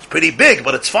 It's pretty big,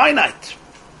 but it's finite.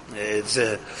 It's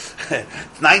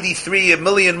 93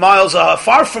 million miles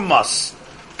far from us.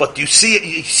 But you see it,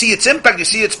 you see its impact, you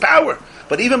see its power.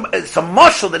 But even it's a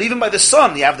muscle that even by the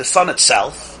sun, you have the sun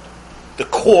itself, the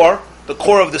core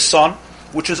of the sun,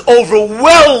 which is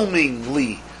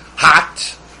overwhelmingly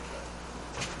hot,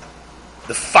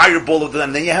 the fireball of them.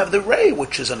 And then you have the ray,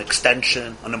 which is an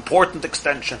extension, an important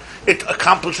extension. It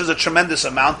accomplishes a tremendous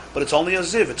amount, but it's only a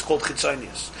ziv. It's called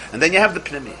chitzonius. And then you have the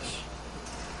pnimius.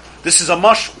 This is a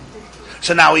mushroom.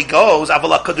 So now he goes,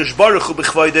 Aval HaKadosh Baruch Hu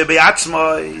b'chvoidei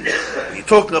be'atzmai. You're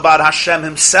talking about Hashem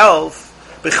himself,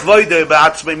 b'chvoidei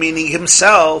be'atzmai, meaning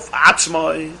himself,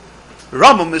 atzmai,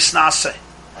 ramam misnaseh.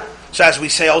 So as we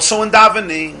say also in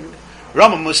davening,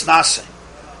 Ramam Musnase.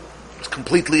 It's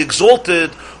completely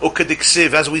exalted,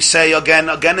 Ukediksiv, as we say again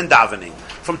in davening.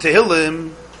 From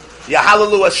Tehillim,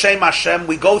 Yahalalu Hashem Hashem,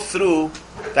 we go through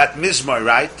that mizmor,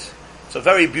 right? It's a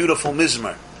very beautiful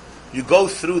mizmor. You go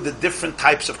through the different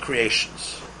types of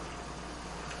creations.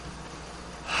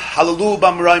 Hallelu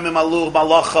b'amroimim alu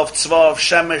b'alachav tzvav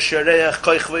shemesh yereach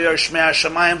koich v'yer shmei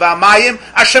hashamayim v'amayim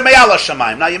ashemei al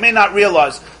hashamayim. Now you may not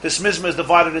realize this mizmor is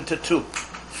divided into two.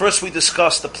 First we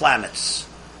discuss the planets,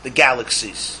 the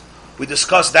galaxies. We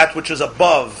discuss that which is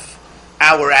above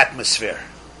our atmosphere.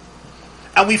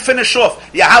 And we finish off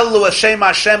Yahalelu Hashem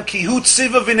Hashem ki hu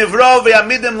tziva v'nivro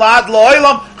v'yamidim la'ad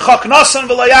la'olam chaknosan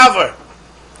v'layaver.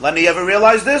 Lenny, you ever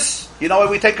realize this? You know why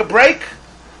we take a break?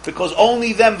 Because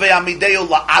only them ve'amideu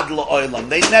la'ad la'olam.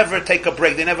 They never take a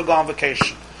break. They never go on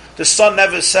vacation. The sun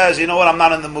never says, you know what, I'm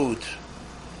not in the mood.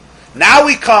 Now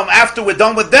we come, after we're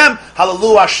done with them,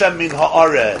 Hallelu Hashem min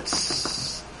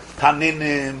ha'aretz.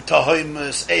 Taninim,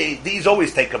 tahoimus, these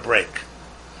always take a break.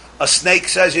 A snake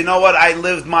says, you know what, I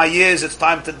lived my years, it's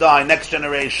time to die, next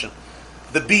generation.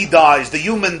 The bee dies, the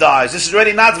human dies. This is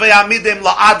already not ve'amidim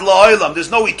la'ad la'olam. There's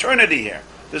no eternity here.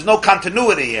 There's no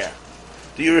continuity here.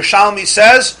 The Yerushalmi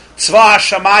says, Tzva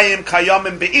HaShamayim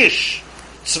kayamim be'ish,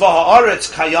 Tzva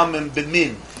ha'aretz kayamim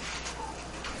b'min.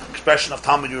 Expression of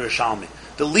Talmud Yerushalmi.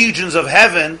 The legions of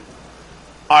heaven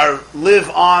live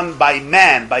on by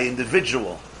man, by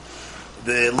individual.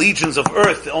 The legions of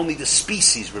earth, only the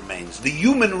species remains. The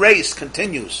human race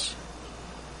continues.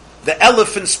 The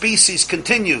elephant species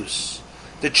continues.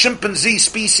 The chimpanzee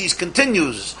species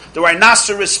continues. The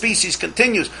rhinoceros species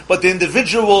continues. But the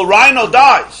individual rhino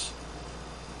dies.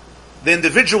 The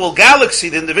individual galaxy,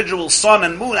 the individual sun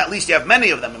and moon, at least you have many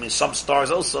of them. I mean, some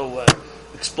stars also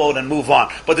explode and move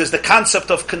on. But there's the concept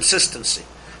of consistency.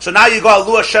 So now you go,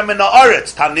 Alu Hashem in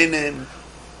Haaretz, Taninim,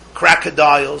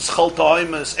 crocodiles, Cholta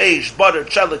Eish, Butter,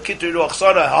 Chela, Kitur, Ruach,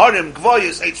 Sora, Harim,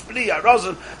 Gvoyes, Eitzpri,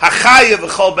 Harazim, Hachayev,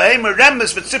 Chol Behemer,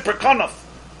 Remes, V'tzipper Konov.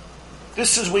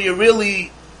 This is where you're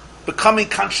really becoming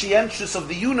conscientious of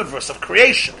the universe, of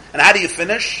creation. And how do you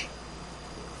finish?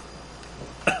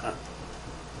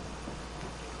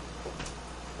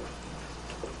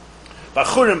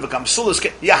 Bachurim become sulas.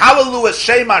 Yahalalu es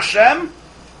Shem Hashem.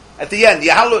 At the end,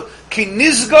 Yahalu ki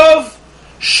nizgov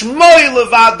shmoi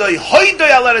levadoi hoidoi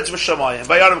aleretz v'shamayim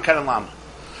vayarim karen lama.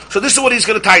 So this is what he's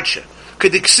going to teach you.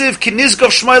 Kediksiv ki nizgov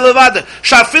shmoi levadoi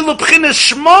shafilu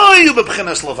b'chines shmoi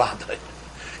u'b'chines levadoi.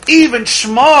 Even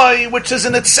shmoi, which is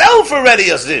in itself already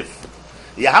a ziv.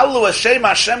 Yahalu es Shem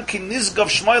Hashem ki nizgov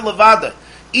shmoi levadoi.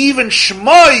 Even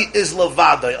shmoi is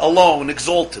levadoi, alone,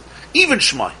 exalted. Even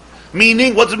shmoi.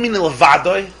 Meaning, what does it mean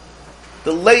levadoi?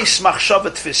 The leis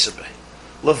machshavet tfisabe.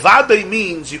 Levadoi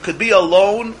means you could be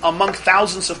alone among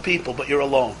thousands of people, but you're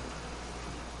alone.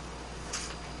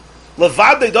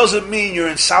 Levadoi doesn't mean you're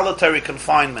in solitary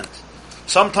confinement.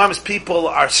 Sometimes people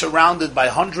are surrounded by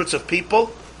hundreds of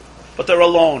people, but they're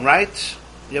alone, right?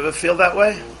 You ever feel that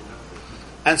way?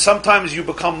 And sometimes you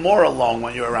become more alone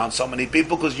when you're around so many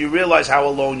people because you realize how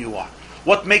alone you are.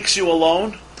 What makes you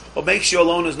alone? What makes you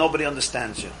alone is nobody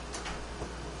understands you.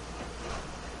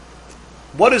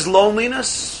 What is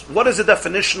loneliness? What is the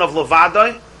definition of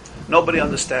levadai? Nobody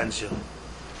understands you.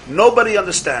 Nobody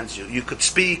understands you. You could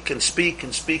speak and speak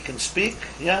and speak and speak.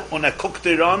 Yeah? On a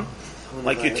kuktiran,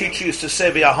 like your teacher used to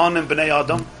say, v'yahanim b'nei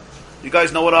adam. You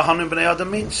guys know what ahanim b'nei adam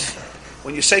means?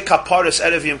 When you say kaparis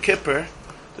erev Yom Kippur,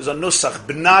 there's a nusach,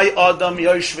 b'nei adam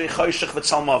yoshvei choshech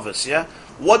v'tzalmavis. Yeah?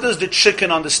 What does the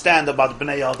chicken understand about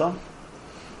b'nei adam?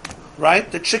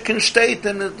 Right? The chicken state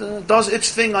and it does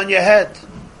its thing on your head.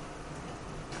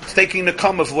 It's taking the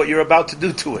cum of what you're about to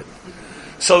do to it.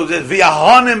 So the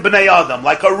v'yahanim b'nei adam,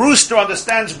 like a rooster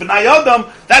understands b'nei adam,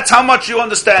 that's how much you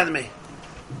understand me.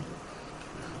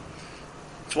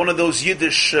 It's one of those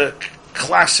Yiddish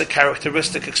classic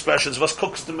characteristic expressions. Was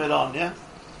guckst du mir an? Yeah,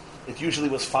 it usually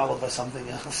was followed by something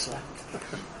else.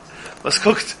 Right? Was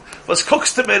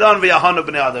guckst du mir an v'yahanim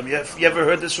b'nei adam? You ever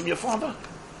heard this from your father?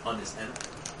 On his hen.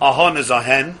 A hen is a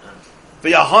hen.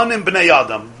 V'yahanim b'nei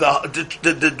adam.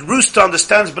 The rooster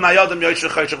understands b'nei adam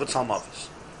yoshvei choshech v'tzalmavis.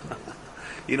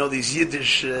 You know, these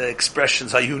Yiddish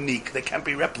expressions are unique. They can't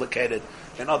be replicated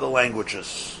in other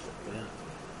languages.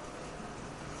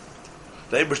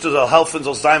 The Eibishter soll helfen,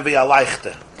 soll sein wie a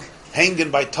leichte.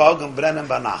 Hängen bei Tag und brennen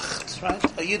bei Nacht.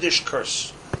 Right? A Yiddish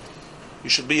curse. You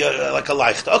should be like a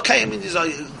leichte. Okay, I mean, these are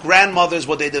grandmothers,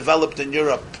 what they developed in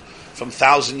Europe from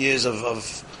 1,000 years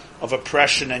of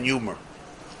oppression and humor.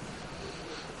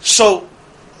 So,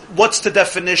 what's the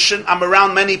definition? I'm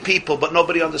around many people, but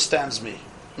nobody understands me.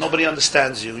 Nobody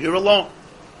understands you. You're alone.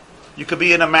 You could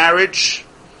be in a marriage,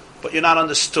 but you're not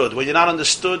understood. When you're not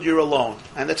understood, you're alone.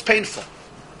 And it's painful.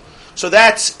 So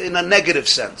that's in a negative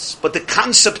sense. But the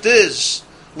concept is,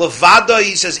 Levada,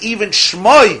 he says, even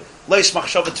Shmoi, leis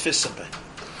machshavet tfisabe.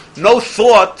 No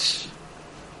thought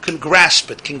can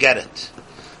grasp it, can get it.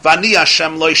 V'ani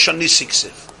Hashem lo yishanisi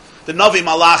ksiv. The Navi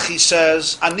Malachi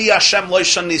says, Ani Hashem lo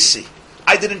yishanisi.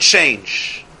 I didn't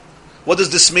change. What does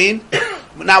this mean?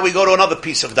 Now we go to another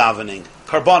piece of davening.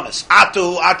 Karbonis.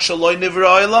 Atu at shaloi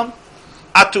nivra olam.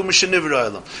 Atu mishenivra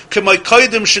olam. K'may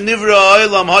koidim shenivra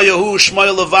olam hayahu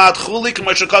shmoi levad chuli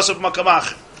k'may shakasav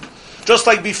makamach. Just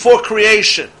like before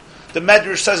creation, the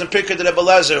Medrash says in Pirkei de Rebbe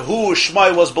Lezer, who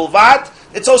shmoi was bilvad,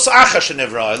 it's also acha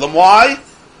shenivra olam. Why?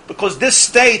 Because this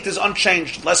state is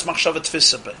unchanged. Less machshavet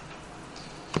tfisabe.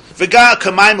 V'ga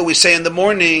kamayma, we say in the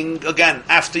morning, again,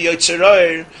 after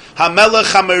Yotzeroir,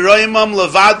 HaMelech HaMeroimam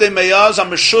Levade Meyaz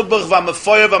HaMeshubach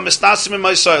VaMefoyer VaMesnasim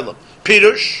Meisoilam.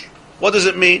 Pirush, what does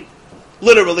it mean?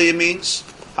 Literally it means,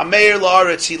 HaMeir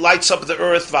La'aretz, he lights up the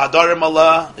earth, V'hadarim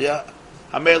Allah, yeah.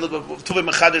 HaMeir Tuvim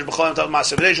Mechadesh B'cholim Tav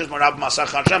Ma'aseh V'reishos Morab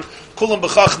Ma'asach Hashem, Kulam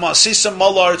B'chach Ma'asisam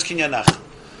Mal La'aretz Kinyanach.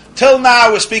 Till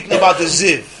now we're speaking about the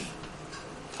Ziv.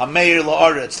 HaMeir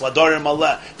La'aretz, L'hadarim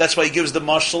Allah. That's why he gives the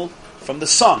mashal from the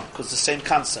sun, because it's the same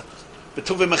concept.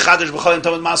 B'tuvim mechadesh b'cholim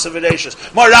tav ma'aseh v'reishos.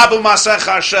 Ma'rabu ma'asech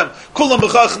Hashem. Kulam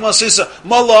b'chach ma'asisa.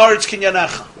 Mala aretz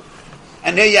kinyanecha.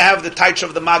 And here you have the taich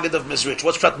of the Maggid of Mizrich.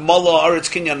 What's that? Mala aretz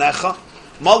kinyanecha.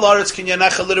 Mala aretz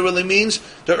kinyanecha literally means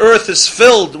the earth is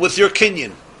filled with your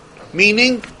kinyan.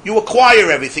 Meaning, you acquire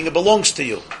everything, it belongs to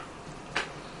you.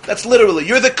 That's literally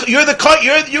you're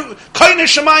kainei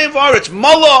shemayim v'aretz.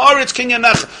 Mala aretz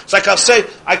kinyanecha. It's like I'll say,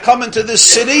 I come into this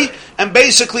city and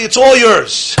basically it's all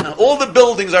yours. All the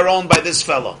buildings are owned by this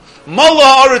fellow.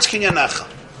 Mala aretz kinyanecha.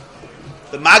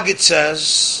 The Maggid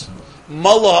says,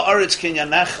 Mala aretz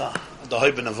kinyanecha. The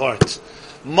Hoibin of Art.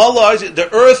 Mala,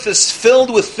 the earth is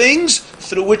filled with things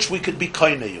through which we could be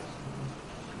kainei.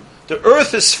 The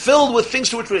earth is filled with things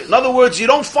to which in other words, you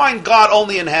don't find God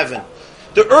only in heaven.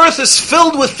 The earth is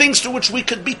filled with things through which we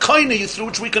could be kainei, through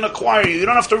which we can acquire you. You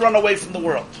don't have to run away from the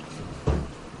world.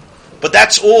 But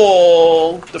that's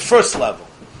all the first level.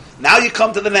 Now you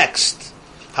come to the next.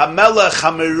 Hamelech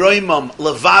hameroimam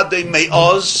levade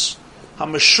me'oz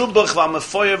hameshubach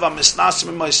v'hamefoyer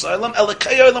v'hamesnasim v'mayisraelim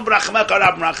elekei olam b'rachamech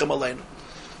arab b'racham aleinu.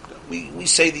 We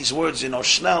say these words,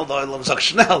 Schnell, the Olam Zak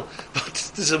Schnell, but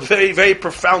this is a very, very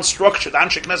profound structure. The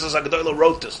Anshe Knesset Hagdolah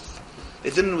wrote this. They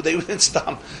didn't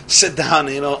stop, sit down,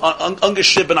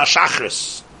 Ungeshib and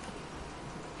Ashachris.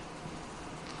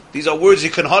 These are words you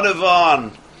can huddle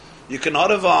on. You can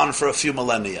huddle on for a few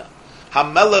millennia.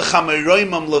 Hamelech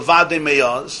Hameroimam Levade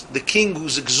Meyaz, the king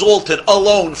who's exalted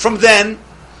alone. From then,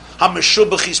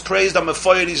 Hameshubach, he's praised,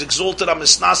 Hamefoyer, he's exalted,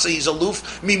 Hamesnasa, he's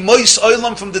aloof, Mimois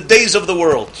Olam, from the days of the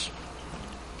world.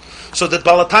 So that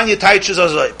Balatanya teaches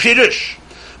us like Pirish.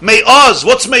 Me'oz,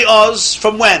 what's Me'oz?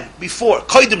 From when? Before.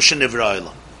 Koidim Shenivra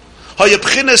Olam. Haya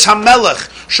B'chines HaMelech,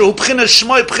 Shehu B'chines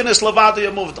Shmoi, B'chines Levada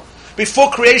Yamuvdal. Before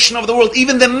creation of the world,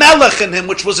 even the Melech in him,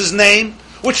 which was his name,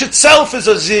 which itself is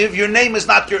a Ziv, your name is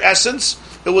not your essence,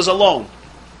 it was alone.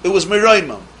 It was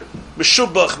Meroimam,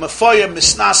 Meshubach, Mefoyer,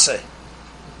 Misnase.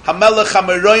 HaMelech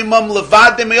HaMeroimam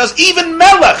Levada Me'oz. Even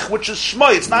Melech, which is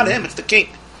Shmoi, it's not him, it's the king.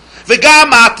 But now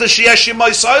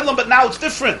it's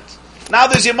different. Now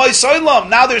there's Yemai Soilam.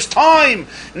 Now there's time.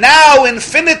 Now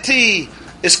infinity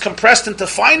is compressed into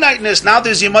finiteness. Now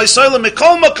there's Yemai Soilam.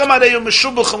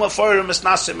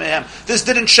 This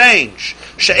didn't change.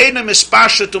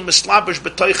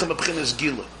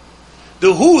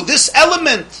 The who, this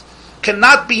element,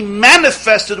 cannot be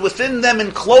manifested within them,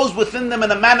 enclosed within them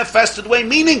in a manifested way,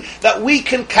 meaning that we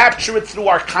can capture it through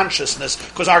our consciousness,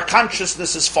 because our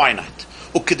consciousness is finite.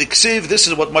 This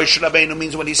is what Moshe Rabbeinu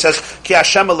means when he says, Ki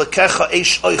Hashem Elokecha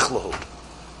eish oichlahu.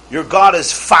 Your God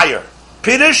is fire.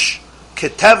 Pirish,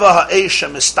 Keteva ha'eish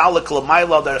mistalek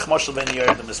l'mayla derech Moshe Rabbeinu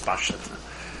Yered mispashet.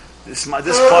 This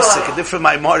pasuk, a different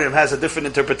Maimorim, has a different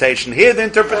interpretation. Here the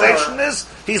interpretation is,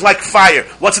 he's like fire.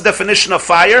 What's the definition of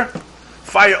fire?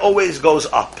 Fire always goes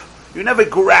up. You never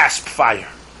grasp fire.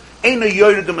 Eina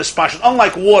Yered mispashet.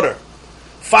 Unlike water.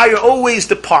 Fire always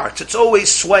departs. It's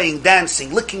always swaying,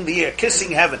 dancing, licking the air,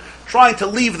 kissing heaven, trying to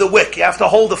leave the wick. You have to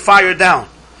hold the fire down.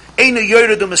 Eina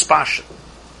yoredu mispashet.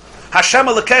 Hashem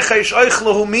Elokecha ish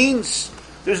oichlahu means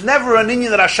there's never an inyan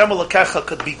that Hashem Elokecha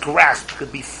could be grasped,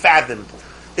 could be fathomed.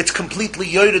 It's completely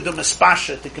yoredu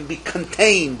mispashet. It can be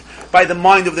contained by the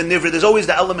mind of the nivra. There's always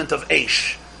the element of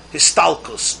eish,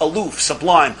 histalkus, aloof,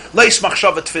 sublime, leis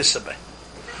machshavat tfisabe.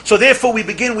 So therefore we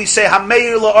say,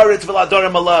 Hameir la'aretz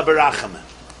v'la'adorim Allah berachamim.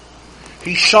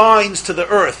 He shines to the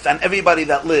earth and everybody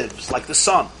that lives, like the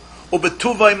sun.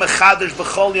 Ubetuvay mechadish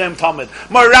b'chol yom tamid.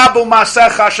 Marabu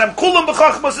masech Hashem. Kulam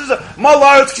b'chachmas is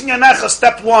malaretz kinyanecha.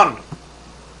 Step 1.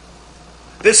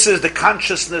 This is the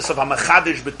consciousness of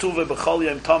hamachadish betuvay b'chol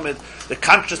yom tamid. The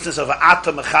consciousness of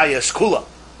ata mechayes kula.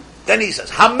 Then he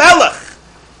says, Hamelech.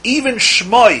 Even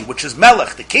Shmoi, which is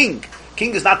Melech, the king.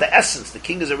 King is not the essence. The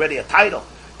king is already a title.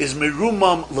 Is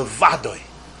merumam levadoi.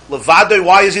 Levadoi,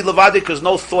 why is he levadoi? Because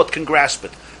no thought can grasp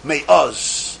it.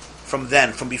 Me'oz, from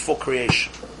then, from before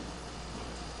creation.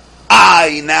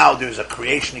 Now there's a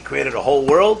creation, he created a whole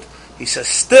world. He says,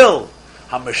 still,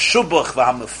 hameshubach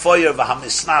v'hamefoyer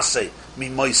v'hamisnase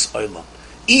mimois olam.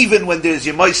 Even when there's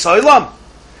yimois olam,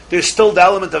 there's still the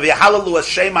element of Yahalalu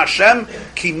Hashem Hashem,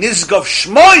 ki nizgov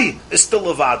shmoi is still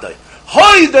levadoi.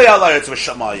 Hoidei alaretz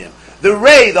v'shamayim. The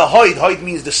ray, the hoid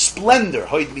means the splendor.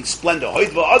 Hoid means splendor. Hoid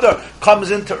v'adar comes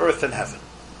into earth and heaven.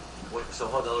 So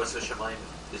Hoid alaretz v'shamayim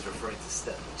is referring to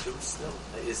step 2 still?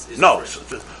 No, so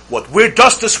what we're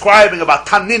just describing about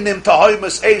Taninim,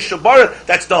 Tahoimus, Eish, Shabar,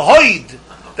 that's the Hoid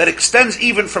that extends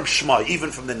even from Shema,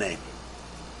 even from the name.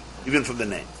 Even from the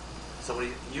name. So what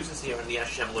he uses here in the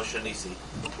Hashem Lo Shanisi,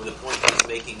 where the point he's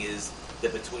making is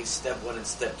that between step 1 and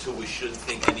step 2 we shouldn't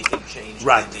think anything changed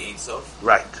right. in the Ein Sof.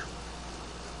 Right.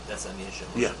 That's Ani Hashem.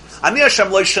 Yeah. Ani Hashem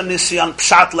Lo Shanisi on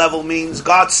Pshat level means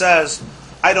God says,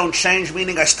 I don't change,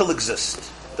 meaning I still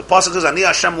exist. The pasuk says, Ani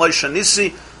Hashem Lo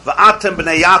Shanisi v'atem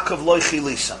b'nei Yaakov lo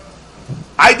chilisa.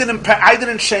 I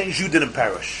didn't change, you didn't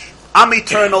perish. I'm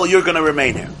eternal, you're going to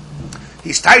remain here.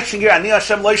 He's teaching here, Ani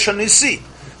Hashem lo shanisi,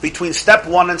 between step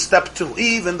 1 and step 2,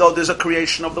 even though there's a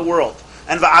creation of the world.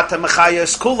 and va'ata mechaya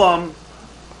es kulam,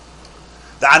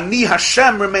 the Ani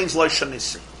Hashem remains Loisha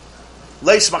Nisi.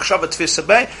 Leis machshava tfisa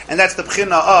bei, and that's the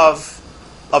bchina of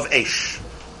Eish.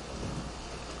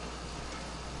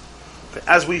 Okay,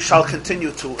 as we shall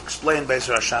continue to explain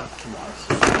Be'ezer Hashem tomorrow.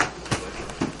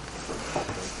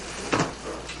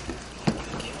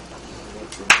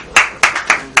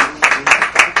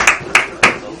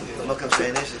 Malcolm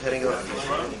Saynish is heading off.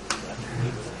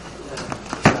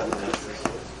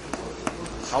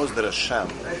 How is there a Shem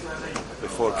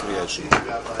before creation? The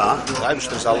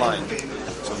Eibishter is allein.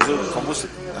 So wieso muss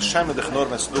Hashem in the Chnor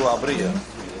when du abriya?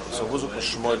 So wieso kann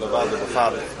Shmoi levade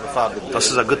befade? Das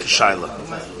ist a gute Scheile.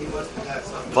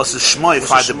 Was ist Shmoi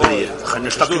fade Bria? Kann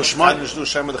ich stocken Shmoi? Kann ich du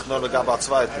Hashem in the Chnor begab a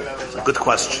zweite? A good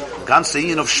question. Ganz the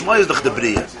yin of Shmoi is doch the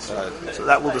Bria. So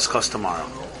that we'll discuss tomorrow.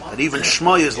 And even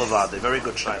Shmoi is levade. Very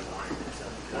good Scheile.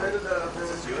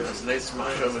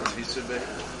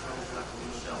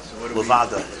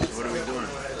 Levada. What are we doing?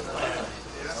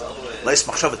 Leis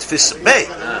machshava tfisa bei.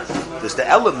 There's the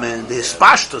element, the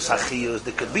hispashtos hachiyos,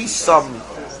 there could be some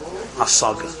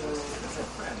hasaga.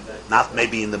 Not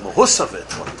maybe in the mahus of it,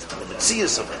 but in the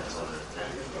metzias of it.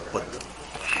 But,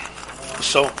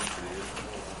 so,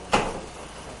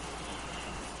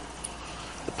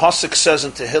 the Pasuk says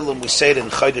in Tehillim, we say it in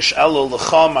Chodesh Elul,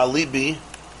 L'cham alibi,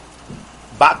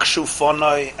 bakshu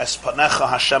fonai es panecha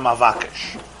Hashem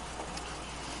avakesh.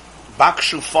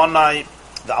 Bakshu fonai,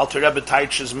 the Alter Rebbe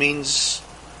teaches means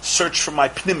search for my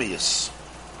pnimius.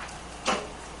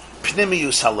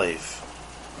 Pnimius halev.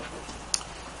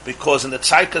 Because in the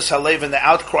tzaikas halev, in the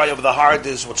outcry of the heart,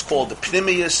 is what's called the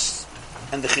pnimius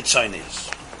and the chitzonius.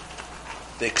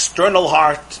 The external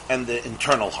heart and the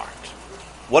internal heart.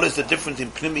 What is the difference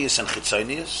in pnimius and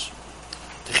chitzonius?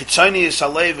 The chitzonius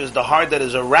halev is the heart that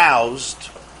is aroused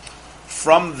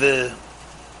from the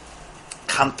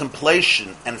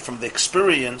contemplation and from the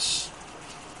experience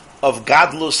of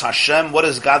Gadlus Hashem. What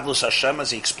is Gadlus Hashem,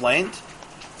 as he explained?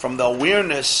 From the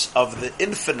awareness of the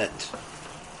infinite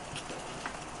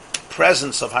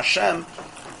presence of Hashem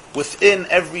within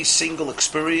every single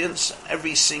experience,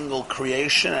 every single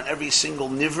creation, and every single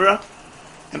nivra,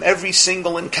 and every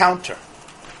single encounter.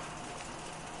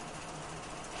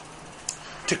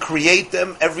 To create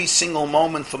them every single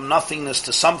moment from nothingness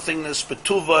to somethingness,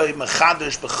 betuvay,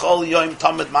 mechadish, bechol yoim,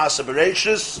 tamid ma'aseh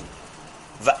bereishis,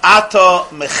 V'ata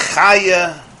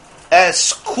mechaya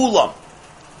es kulam.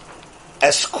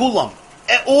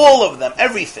 All of them,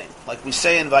 everything. Like we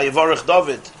say in Vayivarech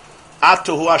David,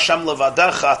 Atu hu Hashem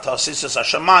levadecha, ta'asisas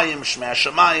hashamayim, shmei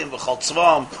hashamayim, v'chol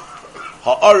tzvam,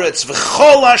 ha'aretz,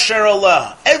 v'chol asher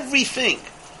aleh. Everything.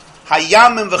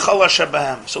 Hayamim v'chol asher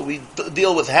behem. So we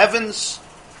deal with heavens,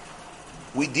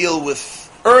 we deal with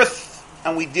earth,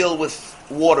 and we deal with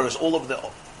waters, all of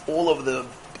the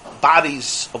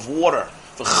bodies of water.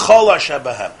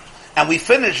 And we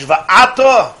finish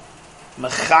Va'ata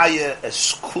Mechaya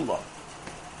es Kulam.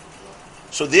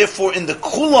 So therefore in the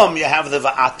Kulam you have the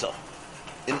Va'ata.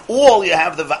 In all you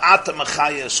have the Va'ata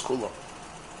Mechaya es Kulam.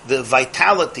 The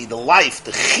vitality, the life,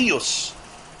 the chiyus,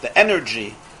 the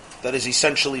energy that is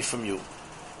essentially from you.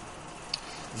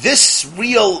 This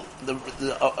real,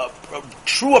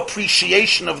 true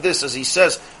appreciation of this, as he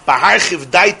says, B'harchiv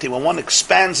daite, when one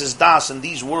expands his das in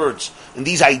these words, in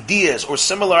these ideas, or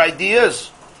similar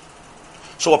ideas.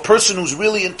 So a person who's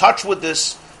really in touch with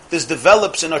this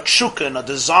develops in a tshuka, in a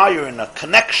desire, in a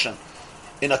connection,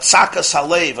 in a tzakas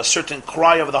halev, a certain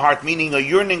cry of the heart, meaning a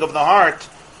yearning of the heart,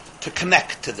 to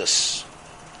connect to this.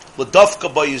 L'davka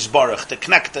b'yizbarach, to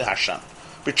connect to Hashem.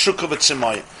 B'tshuka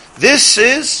v'tzimayim. This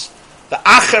is the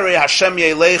Acharei Hashem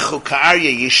Yelechu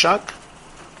Ka'arya Yishak.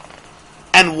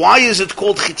 And why is it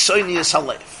called Chitzonius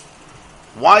Halev?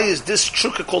 Why is this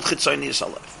Tshuka called Chitzonius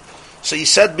Halev? So he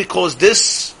said because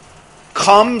this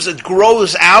it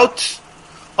grows out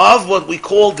of what we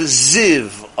call the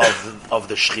Ziv of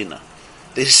the Shechina.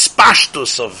 The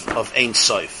Hispashtus of Ein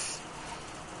Sof.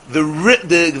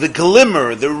 The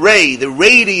glimmer, the ray, the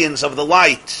radiance of the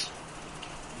light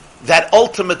that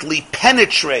ultimately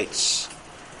penetrates,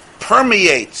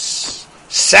 permeates,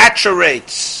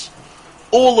 saturates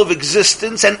all of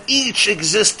existence and each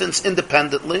existence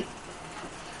independently.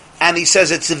 And he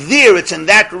says it's there, it's in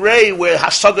that ray where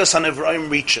Hasagas HaNivraim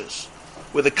reaches,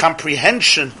 where the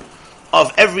comprehension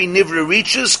of every Nivra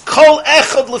reaches, Kol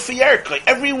Echad Lefi Yerkei,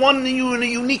 everyone in a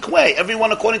unique way,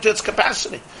 everyone according to its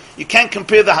capacity. You can't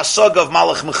compare the Hasaga of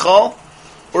Malach Michal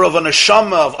or of a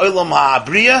Neshama of Olam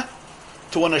HaAbriya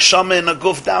to a Neshama in a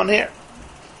Guf down here.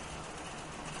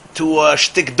 To a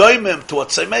Shtik Doimim, to a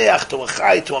Tzemeach, to a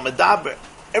Chai, to a Medaber.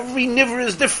 Every Nivra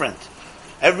is different.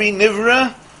 Every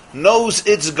Nivra knows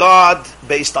its God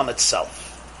based on itself.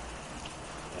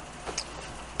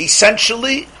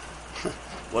 essentially,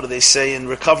 what do they say in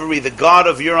recovery? The God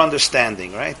of your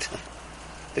understanding, right?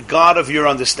 The God of your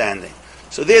understanding.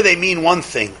 So there they mean one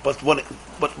thing, but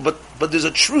there's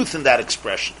a truth in that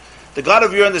expression. The God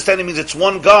of your understanding means it's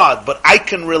one God, but I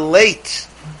can relate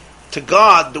to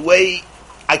God the way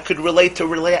I could relate to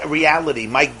reality.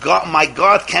 My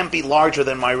God can't be larger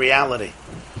than my reality,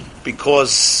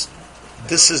 because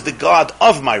this is the God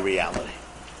of my reality.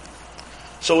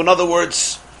 So in other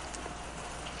words,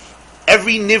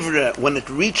 every nivra, when it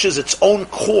reaches its own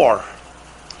core,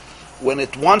 when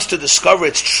it wants to discover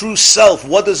its true self,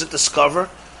 what does it discover?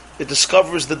 It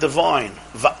discovers the divine.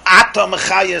 Va'ata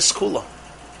mechaya eskula.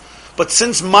 But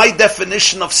since my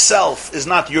definition of self is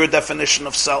not your definition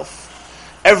of self,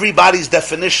 everybody's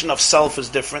definition of self is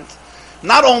different.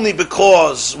 Not only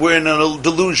because we're in a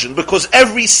delusion, because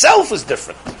every self is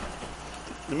different.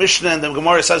 The Mishnah and the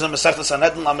Gemara says in Masechta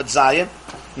Sanhedrin Lamed Zayin,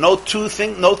 no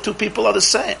two people are the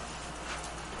same.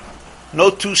 No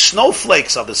two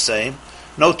snowflakes are the same.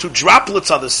 No two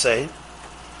droplets are the same.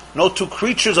 No two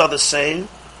creatures are the same.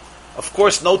 Of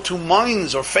course, no two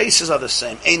minds or faces are the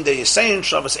same. Ein deyesein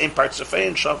Shabbos, ein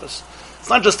partzefein Shabbos. It's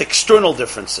not just external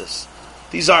differences.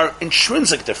 These are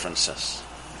intrinsic differences.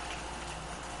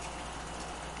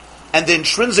 And the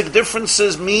intrinsic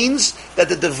differences means that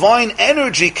the divine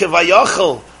energy,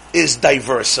 kevayachal, is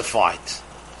diversified.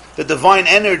 The divine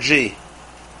energy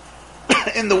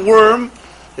in the worm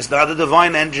is not the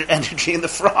divine energy in the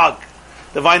frog.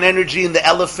 Divine energy in the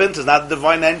elephant is not the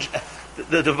divine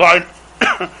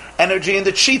energy in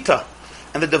the cheetah.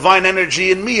 And the divine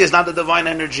energy in me is not the divine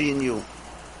energy in you.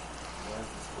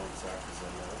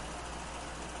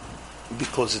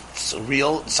 Because it's a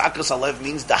real, Sakas Alev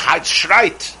means the heart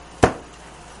shreit.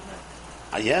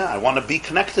 I want to be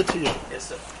connected to you. Yes,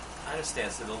 sir. I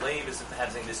understand. So the lave is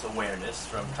having this awareness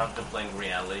from contemplating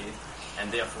reality, and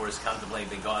therefore is contemplating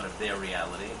the God of their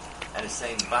reality, and is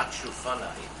saying Bakshu Fanai,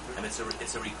 and it's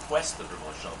a request of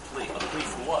Rosh Hashanah, a plea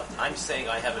for what? I'm saying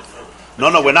I have it for.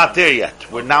 No, we're not there yet.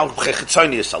 We're now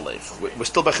Chechitzonius Alev. We're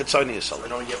still by Chechitzonius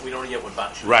Alev. We don't yet what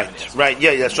Bakshu. Right.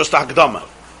 Yeah. It's just a Hakdama.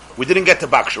 We didn't get to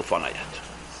Bakshu Fanai yet.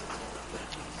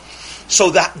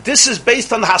 So this is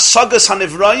based on the Hasagas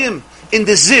Hanivrayim in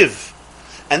the Ziv,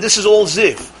 and this is all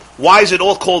Ziv. Why is it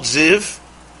all called Ziv?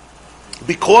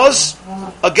 Because,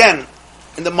 again,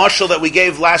 in the mashal that we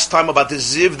gave last time about the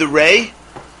Ziv, the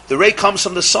ray comes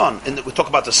from the sun. And we talk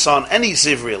about the sun, any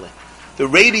Ziv really. The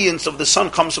radiance of the sun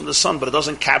comes from the sun, but it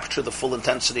doesn't capture the full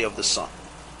intensity of the sun.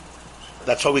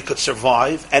 That's why we could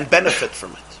survive and benefit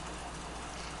from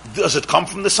it. Does it come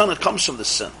from the sun? It comes from the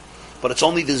sun. But it's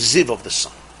only the Ziv of the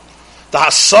sun. The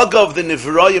Hasaga of the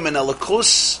Nivrayim and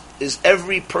Elikus is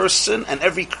every person and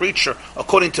every creature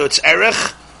according to its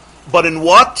erech, but in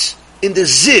what? In the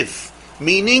Ziv,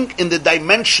 meaning in the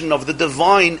dimension of the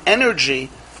divine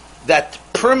energy that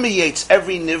permeates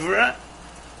every Nivra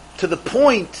to the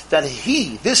point that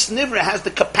this Nivra has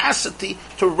the capacity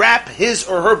to wrap his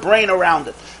or her brain around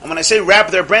it. And when I say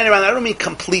wrap their brain around it, I don't mean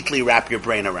completely wrap your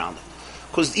brain around it.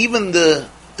 Because even the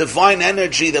divine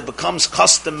energy that becomes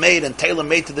custom-made and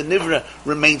tailor-made to the Nivra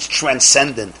remains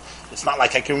transcendent. It's not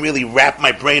like I can really wrap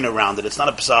my brain around it. It's not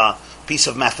a piece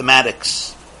of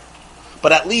mathematics.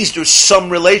 But at least there's some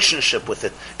relationship with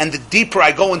it. And the deeper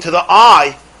I go into the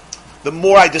eye, the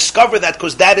more I discover that,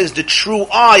 because that is the true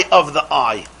eye of the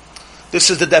eye. This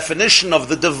is the definition of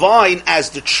the divine as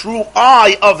the true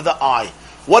eye of the eye.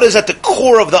 What is at the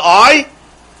core of the eye?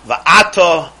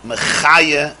 Va'ata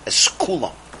mechaya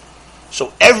eskula.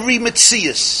 So every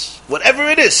mitzias, whatever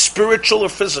it is, spiritual or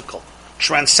physical,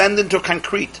 transcendent or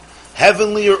concrete,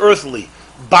 heavenly or earthly,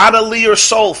 bodily or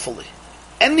soulfully,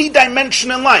 any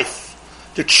dimension in life,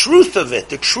 the truth of it,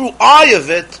 the true eye of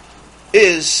it,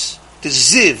 is the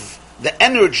ziv, the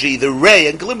energy, the ray,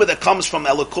 and glimmer that comes from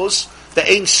Elikus, the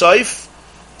Ein Sof,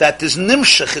 that is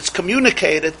nimshach, it's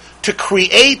communicated to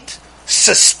create,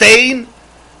 sustain,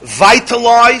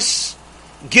 vitalize,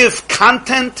 give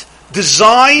content,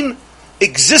 design,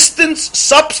 existence,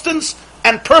 substance,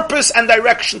 and purpose and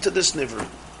direction to this nivra.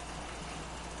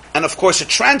 And of course it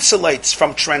translates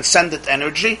from transcendent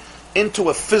energy into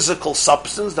a physical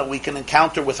substance that we can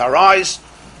encounter with our eyes,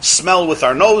 smell with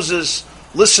our noses,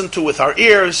 listen to with our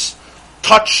ears,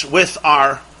 touch with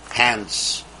our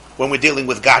hands. When we're dealing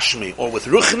with Gashmi or with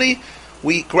Ruchni,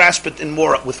 we grasp it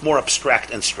with more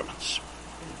abstract instruments.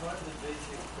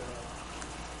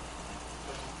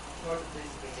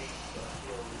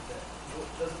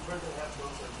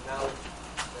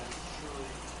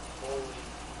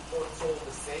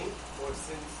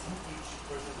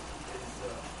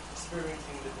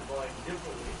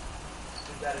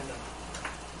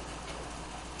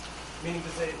 Meaning to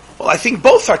say, Well, I think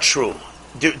both are true.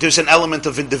 There's an element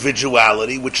of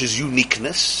individuality, which is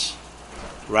uniqueness,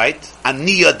 right?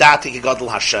 Aniya dati gadol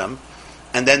Hashem.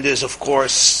 And then there's, of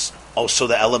course, also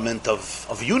the element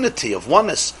of unity, of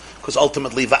oneness, because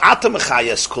ultimately, va'ata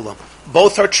mechayes kulam.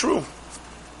 Both are true.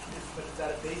 but is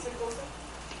that a basic also?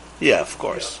 Yeah, of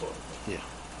course. Yeah, of course. Yeah.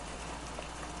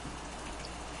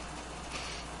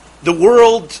 The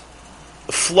world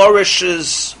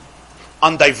flourishes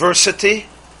on diversity.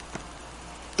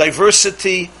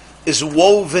 Diversity is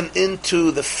woven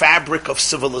into the fabric of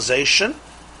civilization,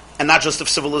 and not just of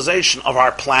civilization, of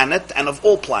our planet and of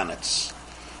all planets.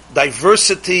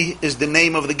 Diversity is the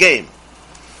name of the game.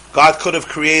 God could have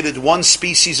created one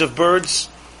species of birds.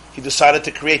 He decided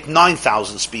to create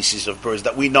 9,000 species of birds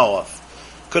that we know of.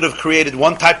 Could have created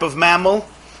one type of mammal.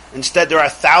 Instead, there are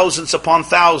thousands upon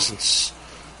thousands.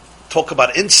 Talk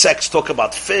about insects, talk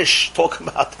about fish, talk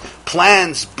about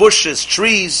plants, bushes,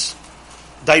 trees.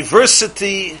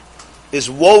 Diversity is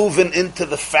woven into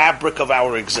the fabric of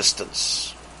our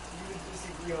existence. You would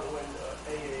disagree on when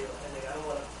AA or NA, I don't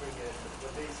want to bring it in,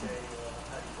 but what they say,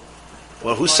 how do you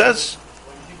Well, who says?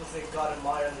 when people say God and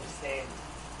my understanding.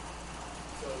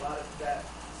 So a lot of that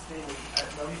statement,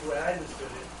 at least the way I understood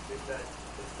it, is that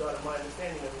it's God and my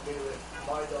understanding, and we made it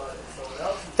my God and someone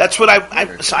else. That's what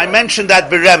I mentioned that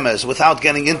beremez without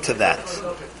getting into that.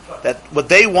 Okay, fine. That what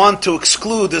they want to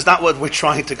exclude is not what we're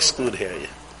trying to exclude here. Yeah.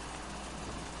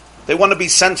 They want to be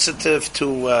sensitive to,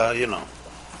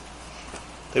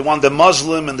 they want the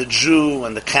Muslim and the Jew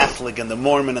and the Catholic and the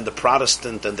Mormon and the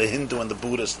Protestant and the Hindu and the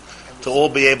Buddhist to all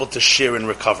be able to share in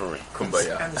recovery.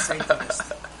 Kumbaya. And the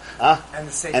Satanist. Huh? And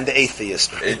the Satanist. And the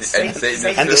atheist. Right? And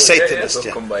Satan And the too. Satanist, So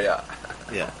yeah. Kumbaya.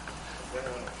 Yeah.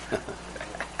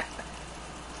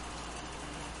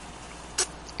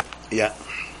 Yeah.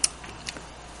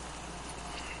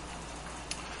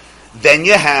 Then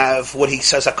you have what he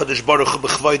says, HaKadosh Baruch Hu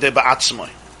b'chvoidei ba'atzmoi.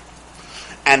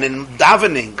 And in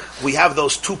davening, we have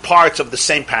those two parts of the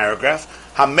same paragraph.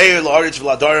 Hameir la'aretz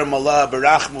v'la'darim malah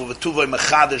berachmu v'tuvoi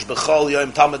mechadish b'chol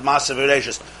yoim talmud masa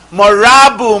v'reishis.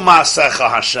 Marabu masecha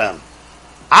Hashem.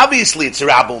 Obviously it's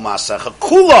Rabu masecha.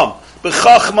 Kulam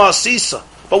b'chachma asisa.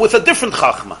 But with a different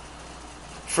chachma.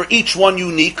 For each one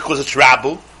unique, because it's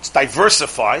Rabu, it's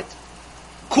diversified.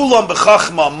 Kulam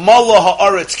b'chachma malah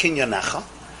ha'aretz kinyanecha.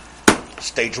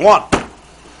 Stage one.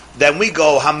 Then we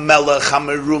go Hamelech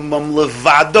Hamerumam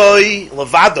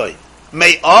Levadoi.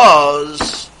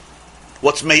 Me'oz.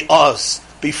 What's Me'oz?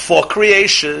 Before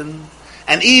creation.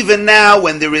 And even now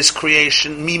when there is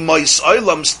creation, Mimois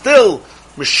Oilam, still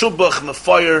Meshubach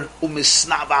Mefoyer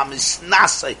Umisnava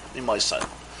Misnase Mimois Oilam.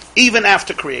 Even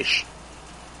after creation.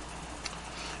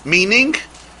 Meaning,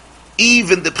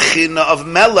 even the Bechina of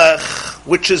Melech,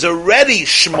 which is already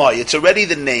Shmoi, it's already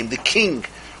the name, the king,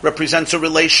 represents a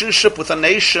relationship with a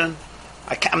nation.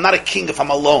 I'm not a king if I'm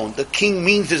alone. The king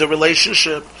means there's a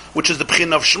relationship, which is the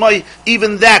Bechina of Shmoi.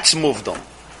 Even that's moved on.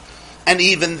 And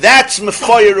even that's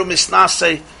Mefoyer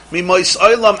Umisnase Mimois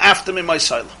Oilam after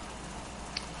Mimois Oilam.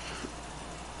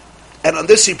 And on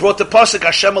this he brought the pasuk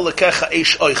Hashem Elokecha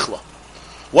Eish Oichla.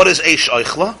 What is Eish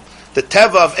Oichla? The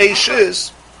teva of Eish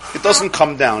is, it doesn't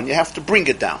come down. You have to bring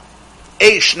it down.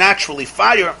 Eish, naturally,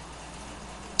 fire,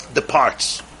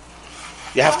 departs.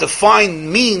 You have to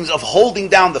find means of holding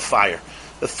down the fire.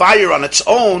 The fire on its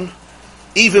own,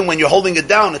 even when you're holding it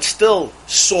down, it's still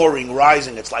soaring,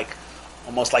 rising. It's like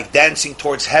almost like dancing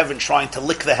towards heaven, trying to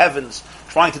lick the heavens,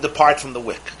 trying to depart from the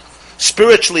wick.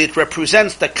 Spiritually, it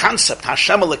represents the concept,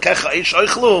 Hashem Elokecha Eish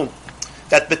Oichlu,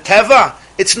 that beteva,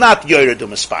 it's not Yoredu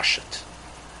Mispashet.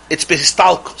 It's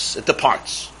Behistalkus, it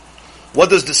departs. What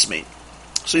does this mean?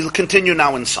 So you'll continue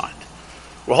now inside.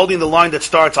 We're holding the line that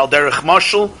starts, Al Derech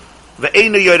Mashal,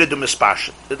 Ve'einu Yoredu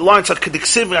Mispashet. The line says,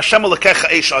 Kediksiv Hashem Elokecha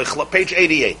Eish Oichlu, page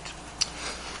 88.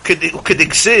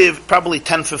 Kediksiv, probably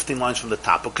 10-15 lines from the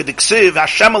top. Kediksiv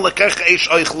Hashem Elokecha Eish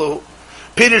Oichlu,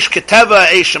 Pirish Keteva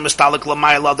Eish Mistalik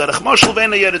Lamayel Al Derech Mashal,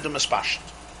 Ve'einu Yoredu Mispashet.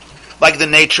 Like the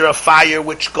nature of fire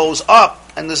which goes up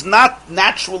and is not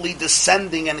naturally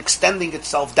descending and extending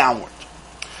itself downward.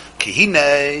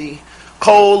 Kihine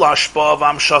kol ashpa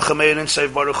v'amshach meirin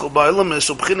seiv baruch hu ba'elam is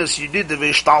ubchinas yidid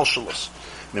v'ishtalshalos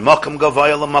mimakam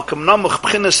gavaya l'makam namuch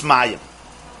bchinas mayim.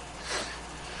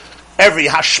 Every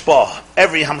hashpa,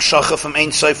 every hamshacha from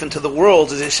Ein Sof into the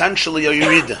world is essentially a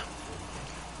yirida.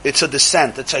 It's a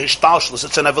descent, it's a ishtalshalos,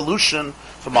 it's an evolution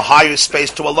from a higher space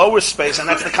to a lower space, and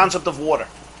that's the concept of water.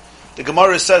 The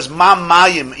Gemara says, "Ma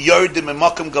mayim yordim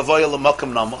imakam gavoya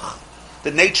l'makam namach."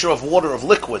 The nature of water, of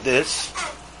liquid, is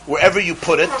wherever you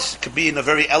put it, could be in a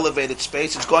very elevated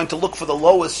space. It's going to look for the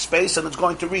lowest space, and it's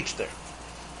going to reach there.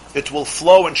 It will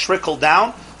flow and trickle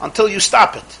down until you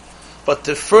stop it. But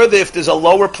the further, if there's a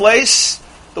lower place,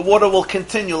 the water will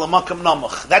continue. L'makam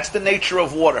namach. That's the nature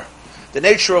of water. The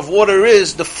nature of water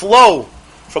is the flow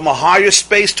from a higher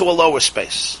space to a lower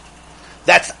space.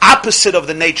 That's opposite of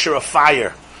the nature of fire,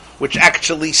 which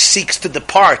actually seeks to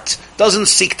depart, doesn't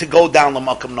seek to go down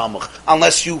l'makam namach,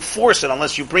 unless you force it,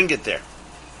 unless you bring it there.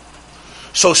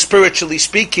 So spiritually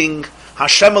speaking,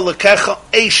 Hashem Elokecha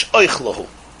eish oichlahu.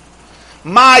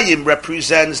 Mayim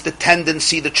represents the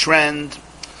tendency, the trend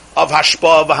of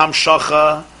hashpah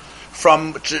v'hamshacha,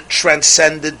 from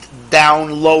transcended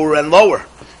down lower and lower.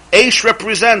 Eish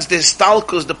represents the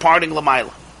histalkus departing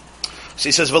l'mayla. So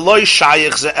he says, "V'loi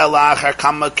shayich ze ela achar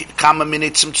kama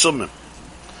mini tzimtzumim.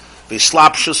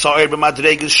 V'slapshu sa'ir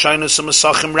b'madreges shoynus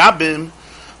u'masachim rabim,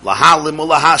 lahalim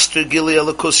u'lahastr gili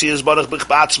elakusi yizbarach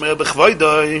b'chba'atzmei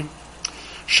b'chvoidoi.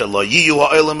 Shelo yiyu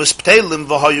ha'olam isptelim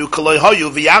v'hayu kaloi hayu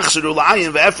v'yachzeru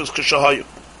la'ayin v'efes k'shahayu."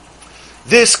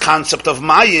 This concept of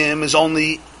mayim is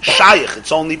only shayich,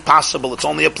 it's only possible, it's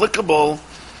only applicable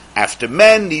after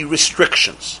many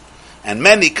restrictions and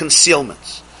many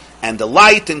concealments, and the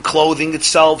light in clothing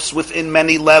itself within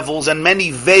many levels and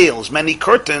many veils, many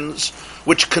curtains,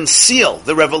 which conceal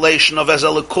the revelation of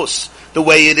Ezelikus, the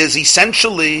way it is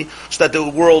essentially, so that the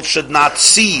world should not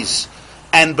cease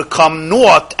and become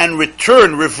naught and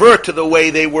revert to the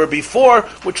way they were before,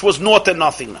 which was naught and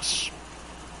nothingness.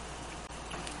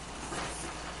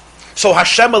 So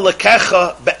Hashem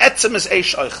Elokecha be'etzem is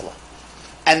eish oichla.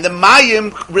 And the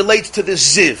mayim relates to the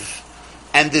ziv.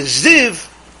 And the ziv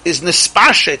is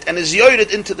nispashet and is yored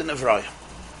into the nevrayim.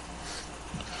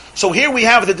 So here we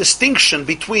have the distinction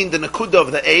between the nekuda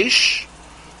of the eish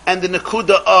and the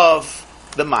nekuda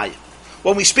of the mayim.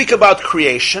 When we speak about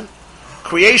creation,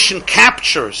 creation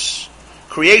captures,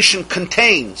 creation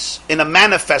contains in a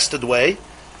manifested way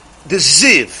the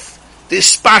ziv, the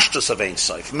ispashtus of Ein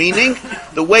Sof, meaning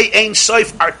the way Ein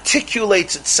Sof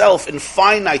articulates itself in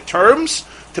finite terms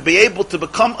to be able to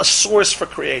become a source for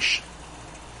creation.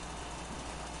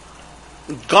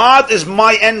 God is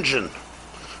my engine.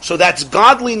 So that's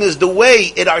godliness, the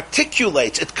way it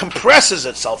articulates, it compresses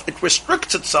itself, it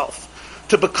restricts itself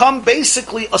to become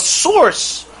basically a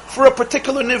source for a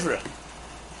particular nivra.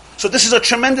 So this is a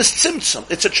tremendous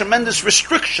tzimtzum, it's a tremendous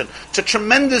restriction, it's a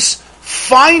tremendous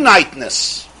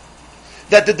finiteness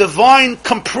that the divine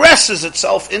compresses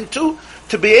itself into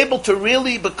to be able to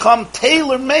really become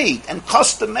tailor-made and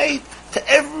custom-made to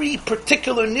every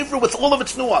particular nivra with all of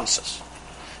its nuances.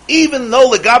 Even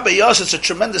though legabe yas it's a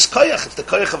tremendous koyach, it's the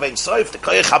koyach of Ein Sof, the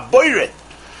koyach haboyre,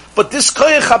 but this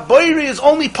koyach haboyre is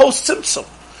only post-tzimtzum,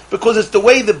 because it's the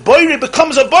way the boyre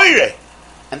becomes a boyre,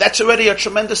 and that's already a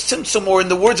tremendous tzimtzum, or in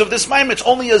the words of this maimon, it's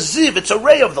only a ziv, it's a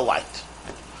ray of the light.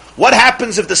 What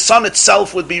happens if the sun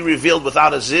itself would be revealed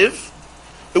without a ziv?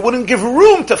 It wouldn't give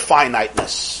room to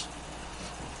finiteness.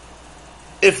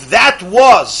 If that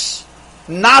was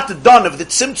not done, if the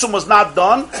tzimtzum was not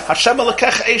done, Hashem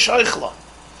Elokecha eish oichla.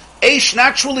 Eish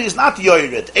naturally is not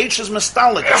yored. Eish is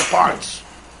mestalik, it's parts.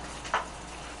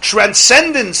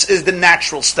 Transcendence is the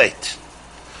natural state.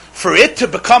 For it to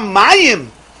become mayim,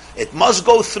 it must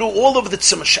go through all of the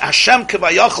tzimtzum. Hashem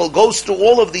Kevayachal goes through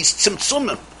all of these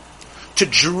tzimtzumim to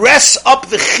dress up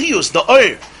the chiyus, the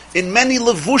oir, in many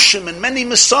levushim, in many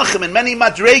mesachim, in many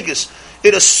madregas.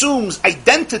 It assumes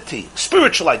identity,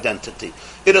 spiritual identity.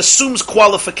 It assumes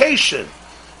qualification.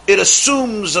 It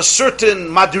assumes a certain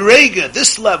madrega,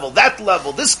 this level,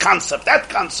 this concept, that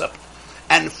concept.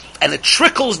 And it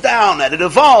trickles down and it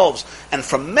evolves. And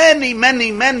from many,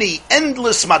 many, many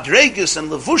endless madregas and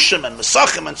levushim and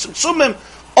mesachim and tzimtzumim,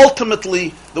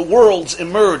 ultimately the worlds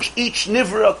emerge, each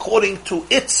nivra according to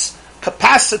its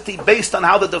capacity based on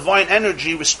how the divine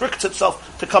energy restricts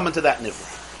itself to come into that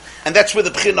nivra. And that's where the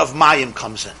b'chin of mayim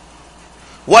comes in.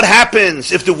 What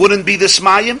happens if there wouldn't be this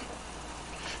mayim?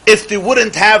 If they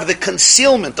wouldn't have the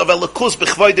concealment of Elokus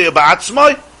b'chvoidei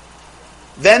ba'atzmai,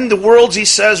 then the worlds, he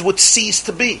says, would cease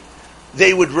to be.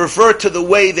 They would revert to the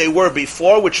way they were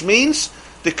before, which means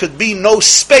there could be no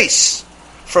space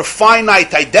for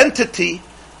finite identity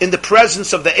in the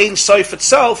presence of the Ein Sof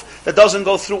itself that doesn't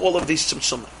go through all of these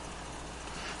tzimtzumim.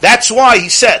 That's why he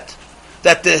said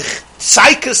that the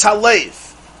tzaikas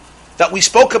halev that we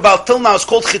spoke about till now is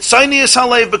called chitzonius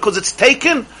halev because it's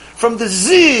taken from the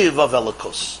ziv of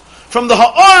Elokus, from the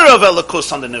ha'ara of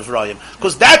Elokus on the Nevrayim,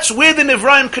 because that's where the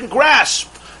Nevrayim can grasp.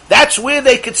 That's where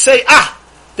they could say,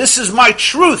 this is my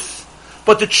truth.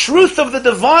 But the truth of the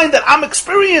divine that I'm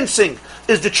experiencing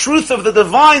is the truth of the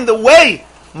divine the way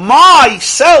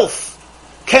myself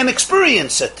can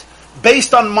experience it,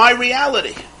 based on my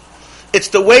reality. It's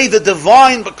the way the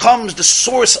divine becomes the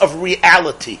source of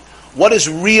reality. What is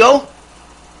real?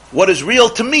 What is real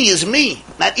to me is me.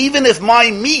 Not even if my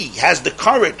me has the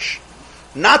courage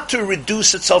not to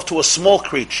reduce itself to a small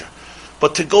creature,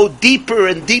 but to go deeper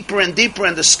and deeper and deeper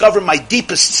and discover my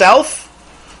deepest self.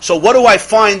 So what do I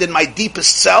find in my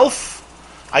deepest self?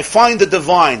 I find the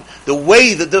divine. The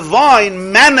way the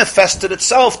divine manifested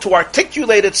itself to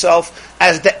articulate itself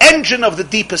as the engine of the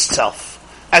deepest self,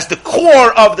 as the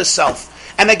core of the self.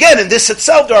 And again, in this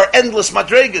itself, there are endless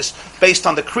madrigas based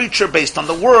on the creature, based on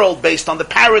the world, based on the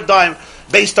paradigm,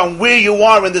 based on where you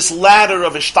are in this ladder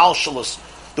of ishtalshalus.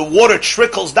 The water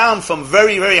trickles down from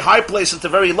very, very high places to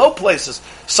very low places.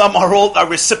 Some are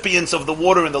recipients of the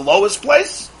water in the lowest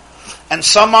place, and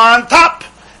some are on top.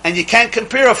 And you can't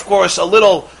compare, of course, a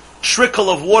little trickle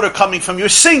of water coming from your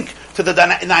sink to the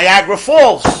Niagara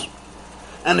Falls.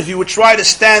 And if you would try to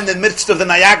stand in the midst of the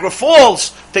Niagara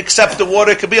Falls to accept the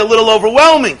water, it could be a little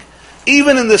overwhelming,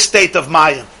 even in the state of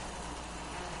Mayim.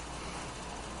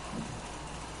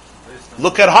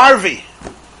 Look at Harvey.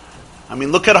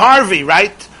 Look at Harvey,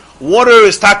 right? Water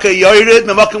is taka yored,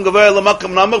 memakim gavay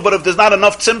lemakim namach, but if there's not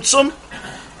enough tzimtzum,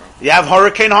 you have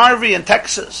Hurricane Harvey in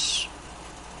Texas.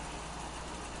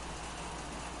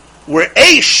 Where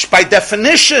Eish, by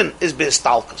definition, is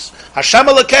B'histalkus. Hashem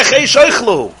alekech Eish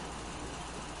oichlu.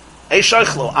 Eish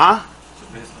oichlu, So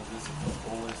based on this, it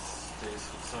always stays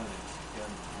chitzonius.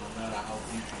 Again, no matter how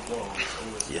deep you go, it's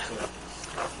always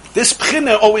chitzonius. This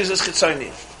pchina always is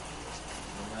chitzonius.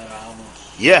 No matter how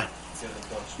much Yeah. it's getting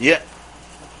touched. Yeah.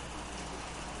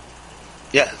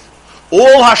 Yeah.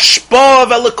 All hashpa of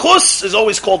elikus is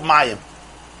always called mayim.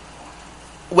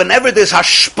 Whenever there's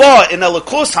hashpa in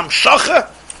elikus, hamshacha,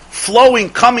 flowing,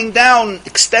 coming down,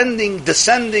 extending,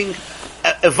 descending,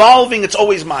 evolving, it's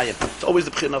always mayim. It's always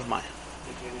the pchina of mayim.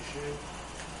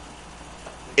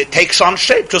 It takes on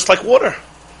shape, just like water.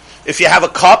 If you have a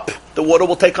cup, the water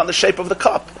will take on the shape of the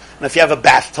cup. And if you have a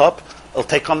bathtub, it'll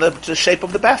take on the shape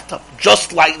of the bathtub.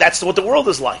 Just like that's what the world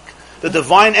is like. The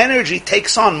divine energy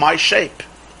takes on my shape.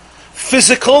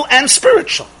 Physical and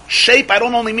spiritual. Shape, I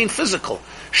don't only mean physical.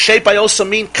 Shape, I also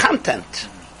mean content.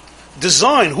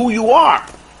 Design, who you are.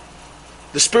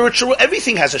 The spiritual,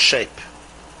 everything has a shape.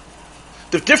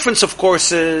 The difference, of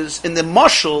course, is in the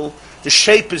mashal, the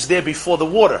shape is there before the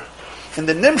water. In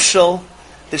the nimshal,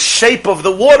 the shape of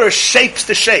the water shapes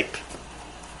the shape.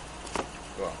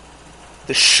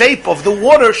 The shape of the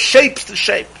water shapes the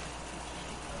shape.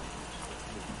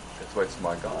 That's why it's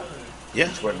my God. Yeah.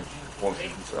 That's when it forms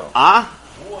himself. Ah?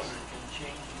 Water can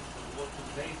change into water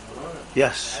vapor.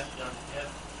 Yes. As does air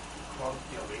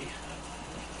configuration.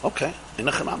 Okay. In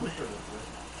a chanami.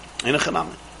 In a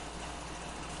chanami.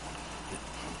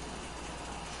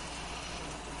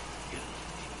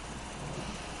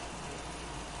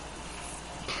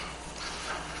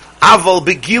 Aval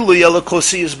begilu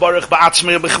elokosi is baruch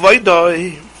ba'atzmei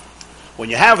b'chvoidoi. When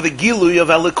you have the gilu of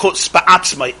elokus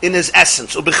ba'atzmei in his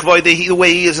essence, u'b'chvoidoi, the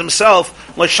way he is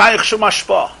himself, lo shayach shum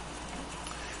hashpa.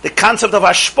 The concept of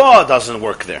hashpa doesn't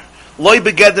work there. Loi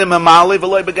begedem memale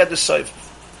v'loi begedem soiv.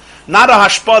 Not a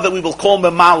hashpa that we will call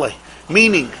memale,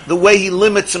 meaning the way he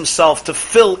limits himself to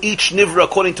fill each nivra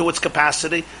according to its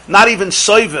capacity. Not even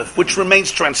soiv, which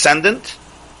remains transcendent.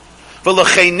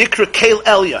 V'lochei nikra keil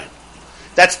elyon.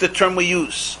 That's the term we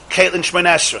use. Keil in Shemon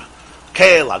Esra.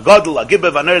 Keil, Agodla,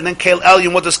 Gibev, Aner, and then Keil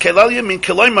Elyon. What does Keil Elyon mean?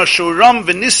 Keloyma Shuram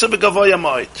V'nisa B'gavoya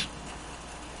Moed.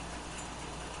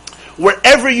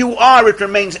 Wherever you are, it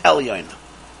remains Elyon.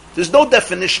 There's no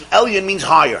definition. Elyon means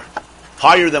higher.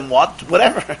 Higher than what?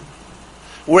 Whatever.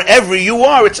 Wherever you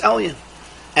are, it's Elyon.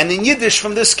 And in Yiddish,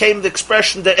 from this came the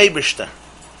expression, the Eibishter.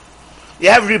 You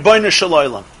have Ribono Shel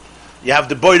Olam. You have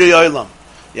the Borei Olam.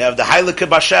 You have the Heilike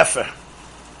Bashefer.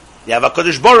 You have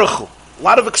HaKadosh Baruch Hu. A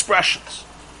lot of expressions.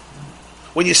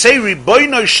 When you say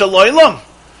Ribono Shel Olam,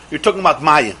 you're talking about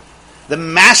Mayim, the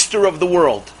master of the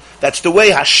world. That's the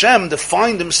way Hashem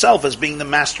defined himself as being the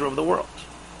master of the world.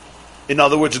 In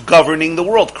other words, governing the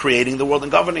world, creating the world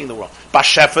and governing the world.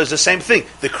 Bashefa is the same thing,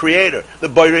 the creator, the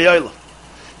Borei Olam.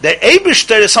 The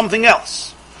Eibishter is something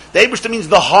else. The Eibishter means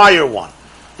the higher one.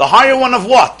 The higher one of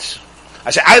what?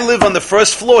 I say, I live on the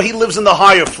first floor, he lives on the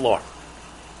higher floor.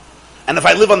 And if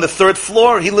I live on the third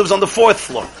floor, he lives on the fourth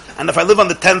floor. And if I live on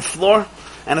the 10th floor,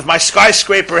 and if my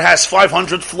skyscraper has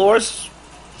 500 floors,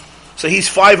 so he's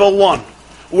 501.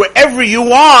 Wherever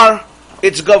you are,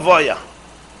 it's Gavoya.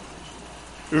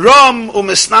 Ram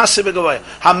u'misnasi b'Gavoya.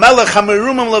 Hamelech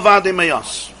hamerumim levadi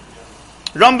meyas.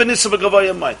 Ram b'nisa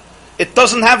b'Gavoya may. It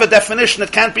doesn't have a definition,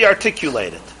 it can't be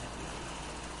articulated.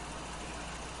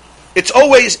 It's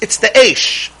the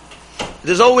Eish.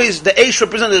 There's always, the Eish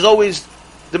represents, there's always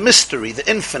the mystery, the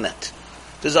infinite.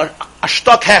 There's a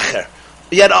shtak hecher,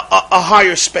 yet a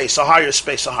higher space, a higher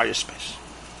space, a higher space.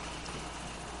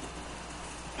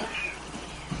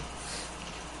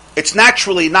 it's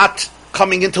naturally not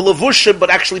coming into levushim, but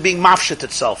actually being mafshet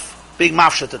itself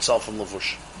from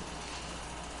levushim.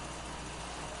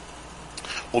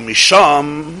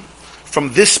 Umisham,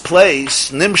 from this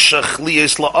place, nimshach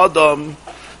liyes la'adam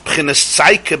b'chinas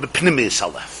tzaike b'pnimis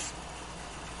halef.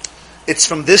 It's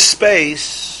from this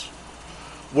space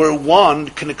where one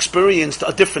can experience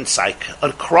a different tzaike,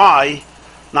 a cry,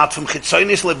 not from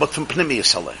chitzonis halef, but from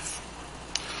pnimis halef.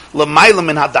 L'mayla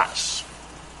min hadas.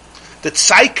 The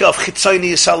tzaike of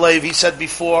chitzonis halef, he said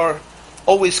before,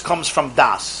 always comes from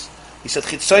das. He said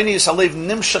chitzonis halef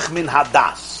nimshach min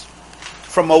hadas.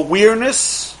 From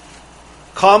awareness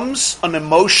comes an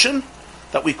emotion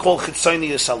that we call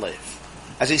chitzonius halev.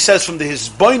 As he says from the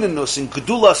hisboinenus in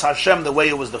Gedulas Hashem, the way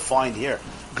it was defined here.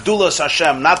 Gedulas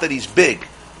Hashem, not that he's big,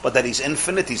 but that he's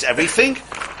infinite, he's everything,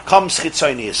 comes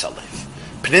chitzonius halev.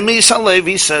 Pnimius halev,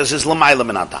 he says, is l'mayla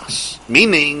min hadas.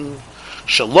 Meaning,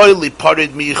 shaloi li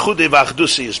parid mi yichudei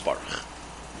v'achdusi yisbarach.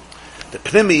 The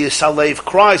pnimius halev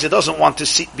cries, it doesn't want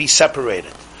to be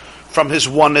separated from his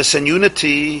oneness and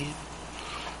unity.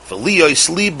 His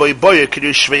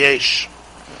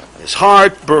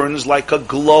heart burns like a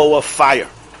glow of fire,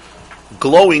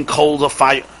 glowing coals of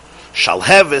fire.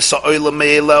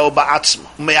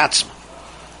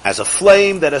 As a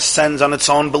flame that ascends on its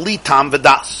own, belitam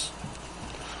vedas,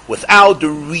 without the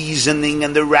reasoning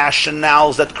and the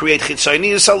rationales that create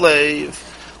chitzonius halev,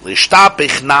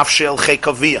 lishtapich nafshe el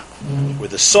chekavia, where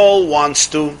the soul wants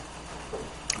to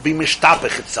be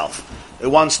mishtapich itself. It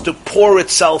wants to pour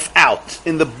itself out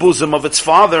in the bosom of its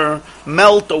father,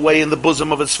 melt away in the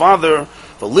bosom of its father,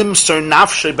 v'limser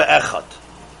nafshe be'echad,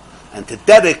 and to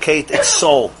dedicate its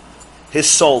soul, his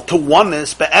soul, to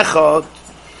oneness be'echad,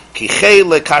 ki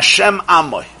chelek Hashem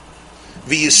amoy,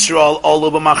 v'Yisrael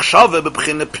olu b'machshava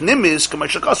b'b'china pnimis k'may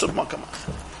shekasav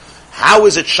makamach. How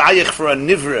is it shaykh for a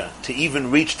nivra to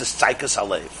even reach the tzaikas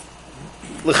halev?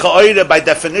 L'cha'oira, by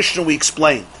definition, we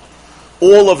explained.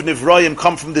 All of Nivraim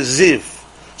come from the Ziv.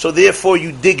 So therefore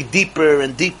you dig deeper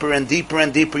and deeper and deeper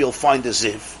and deeper, you'll find the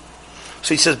Ziv.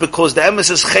 So he says, because the emes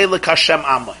is Chelek Hashem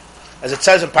Amay. As it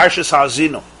says in Parshas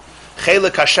Ha'azino,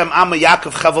 Chelek Hashem Amay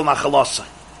Yaakov Chevel Nachalosai.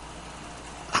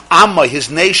 Amay, his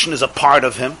nation, is a part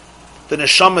of him. The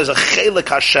Neshama is a Chelek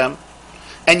Hashem.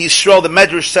 And Yisrael, the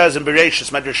Medrash says in Bereshis,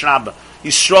 Medrash Rabbah,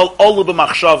 Yisrael Olu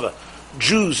B'machshava.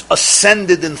 Jews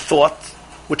ascended in thought,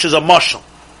 which is a mashal.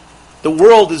 The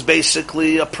world is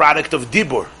basically a product of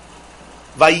Dibur.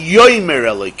 Vayomer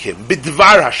Elokim,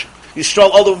 Bidvar Hashem.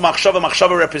 Yisrael Olu B'machshava.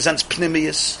 Machshava represents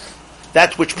Pnimius,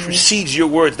 that which precedes your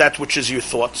words, that which is your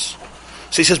thoughts.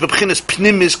 So he says, B'bchinas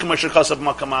Pnimis K'mashir Chasav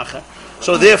Makamacha.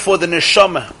 So therefore the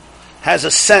Neshama has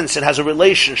a sense, it has a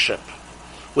relationship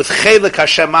with Chelek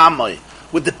Hashem Amay,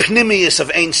 with the Pnimius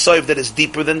of Ein Sof that is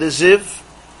deeper than the Ziv.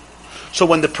 So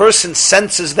when the person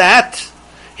senses that,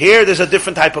 here there's a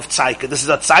different type of tzaika. This is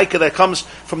a tzaika that comes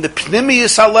from the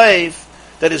Pnimius Halev,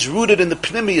 that is rooted in the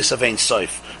Pnimius of Ein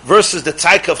Sof, versus the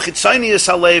tzaika of Chitzonius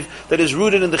Halev, that is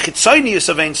rooted in the Chitzonius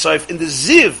of Ein Sof, in the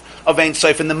Ziv of Ein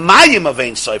Sof, in the Mayim of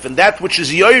Ein Sof, and that which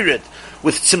is Yored,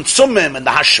 with Tzimtzumim and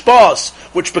the Hashpas,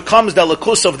 which becomes the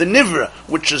Lakus of the Nivra,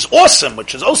 which is awesome,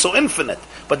 which is also infinite.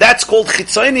 But that's called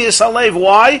Chitzonius Halev.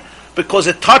 Why? Because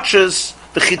it touches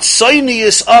the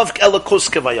Chitzonius of Elakus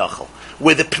Kevayachal,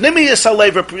 where the Pnimius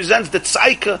Halev represents the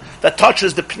Tzaika that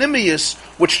touches the Pnimius,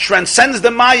 which transcends the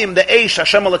Mayim, the Eish,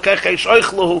 Hashem Alakech Eish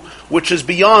Oichluhu, which is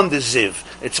beyond the Ziv.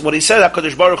 It's what he said,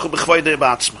 HaKadosh Baruch Hu B'chvoidei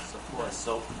B'atzma.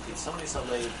 So, Chitzonius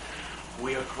Halev,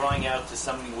 we are crying out to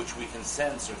something which we can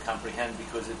sense or comprehend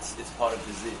because it's part of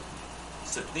the Ziv.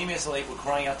 So Pnimius Halev, we're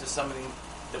crying out to something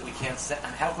that we can't sense.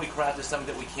 And how can we cry out to something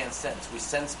that we can't sense? We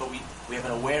sense, but we have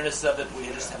an awareness of it. We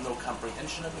just have no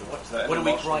comprehension of it. What are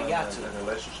we crying out to? A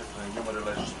relationship, a human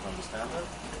relationship, understand that?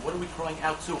 What are we crying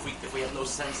out to if we have no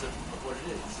sense of what it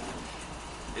is?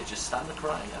 It just stop the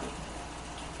crying out.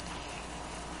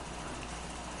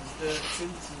 Is the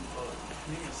tzimtzum or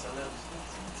Pnimius Halev?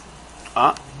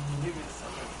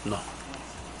 No.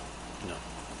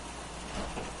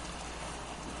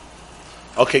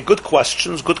 Okay, good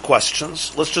questions.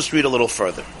 Let's just read a little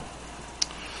further.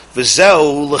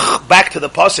 V'zeu, back to the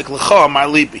pasuk, l'cha mar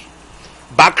libi,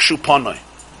 bakshu panoi.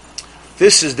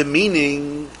 This is the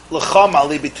meaning, l'cha mar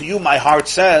libi, to you my heart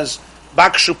says,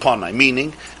 bakshu panoi,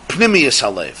 meaning, pnimius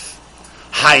halev.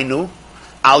 Hainu,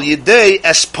 al yidei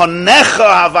es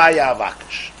panecha havaya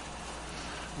avakish.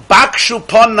 Bakshu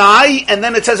panai, and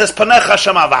then it says es panecha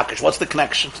Hashem avakish. What's the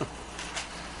connection?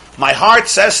 My heart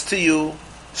says to you,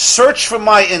 search for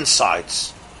my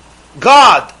insides.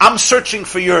 God, I'm searching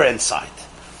for your insight.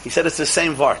 He said it's the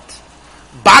same vart.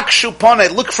 Bakshu panai,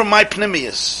 look for my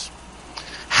pnimius.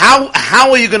 How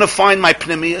are you going to find my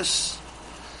pnimius?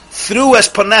 through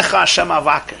Esponecha Hashem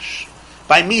Avakesh,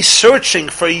 by me searching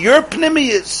for your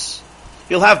pnimiyas,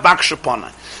 you'll have baksha ponai.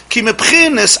 Ki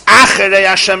mebchinas acharei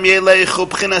Hashem yelechu,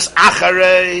 bchinas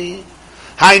acharei,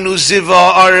 hainu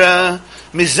ziva ara,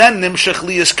 mizen nimshech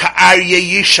liyas ka'arye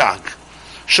yishag,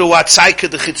 shu atzaike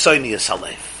de chitzonius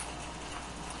halev.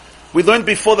 We learned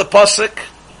before the pasuk,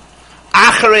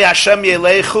 acharei Hashem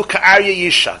yelechu ka'arye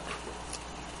yishag.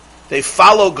 They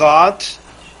follow God,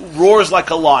 roars like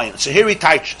a lion. So here he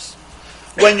teaches.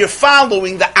 When you're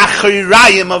following the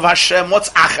acharayim of Hashem, what's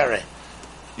acharei?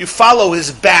 You follow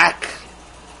his back,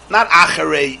 not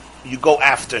acharei, you go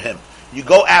after him. You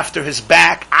go after his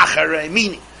back, acharei,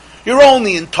 meaning you're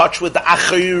only in touch with the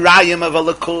acharayim of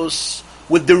Elokus,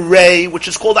 with the ray, which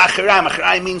is called acharayim.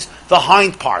 Acharayim means the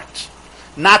hind part,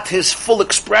 not his full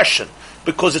expression,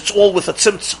 because it's all with a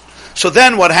tzimtzum. So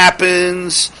then what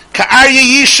happens?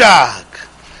 Ka'arye yishag.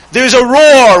 There's a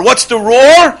roar. What's the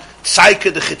roar?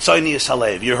 Tzaika de chitzonius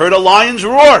halev. You heard a lion's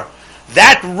roar.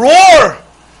 That roar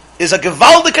is a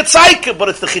gewaldige tzaika, but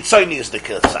it's the chitzonius de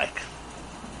tzaika.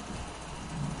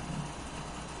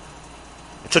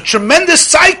 It's a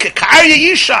tremendous tzaika. Ka'arye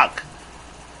yishag.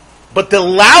 But the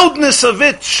loudness of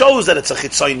it shows that it's a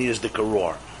chitzonius de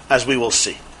roar, as we will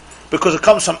see. Because it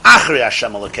comes from Achrei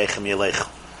Hashem Elokeichem Yelechu.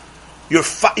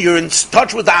 You're in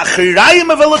touch with the Achirayim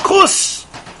of Elokus.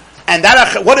 And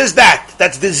that, what is that?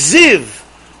 That's the Ziv,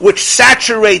 which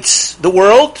saturates the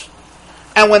world.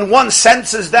 And when one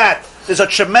senses that, there's a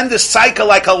tremendous cycle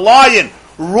like a lion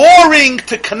roaring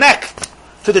to connect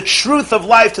to the truth of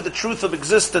life, to the truth of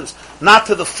existence, not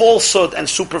to the falsehood and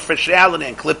superficiality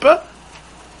and klippa.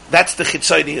 That's the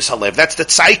Chitzonius Halev. That's the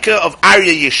Tzaika of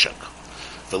Arya Yishak.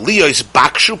 The Leo is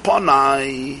Bakshu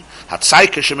Ponai. The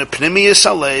tzaika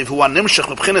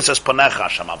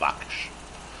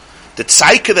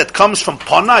that comes from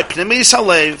Panai, Pnimiyas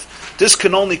Halev, this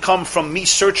can only come from me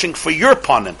searching for your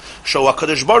Panim.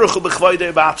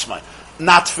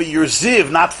 Not for your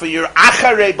Ziv, not for your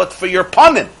Acharei, but for your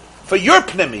Panim, for your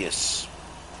Pnimiyas.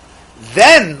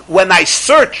 Then, when I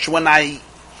search, when I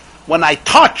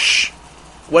touch,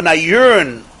 when I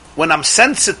yearn, when I'm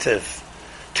sensitive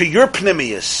to your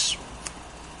Pnimiyas,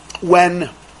 when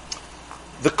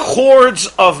the chords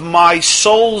of my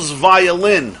soul's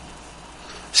violin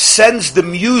sends the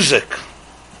music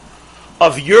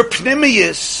of your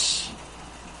pnimiyus,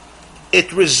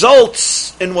 it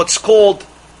results in what's called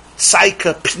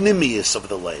tzaika pnimiyus of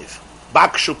the leiv,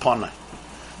 bakshu ponai.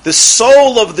 The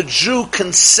soul of the Jew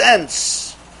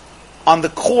consents on the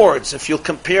chords. If you'll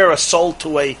compare a soul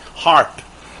to a harp,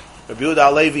 Rabbi Yehuda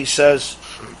Halevi says,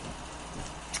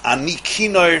 "Ani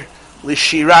kinor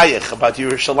l'shirayich," about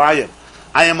Yerushalayim.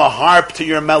 I am a harp to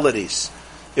your melodies.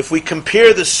 If we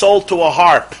compare the soul to a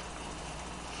harp,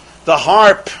 the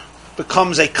harp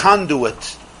becomes a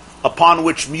conduit upon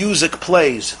which music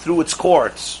plays through its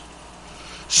chords.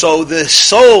 So the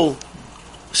soul's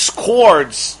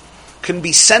chords can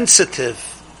be sensitive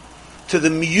to the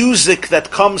music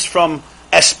that comes from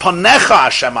Esponecha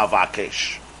Hashem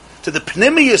Avakesh, to the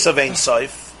Pnimiyus of Ein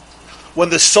Sof. When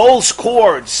the soul's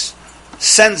chords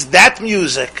sends that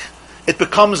music, it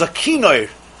becomes a kinoir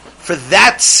for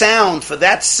that sound, for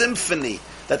that symphony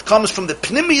that comes from the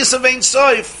Pnimiyus of Ein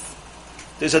Sof.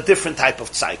 There's a different type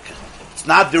of tzaika. It's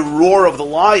not the roar of the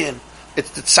lion,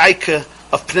 it's the tzaika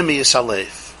of Pnimiyus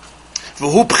Halev.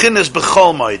 V'hu b'chinas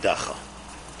b'chol moedecha.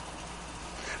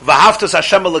 V'haftas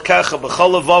Hashem Elokecha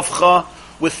b'chol levavcha,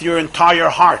 with your entire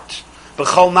heart.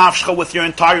 B'chol nafshcha, with your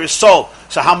entire soul.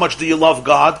 So how much do you love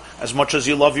God? As much as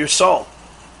you love your soul.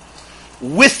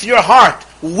 With your heart,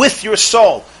 with your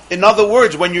soul. In other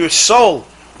words, when your soul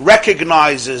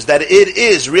recognizes that it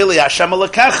is really Hashem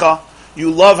Elokecha, you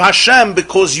love Hashem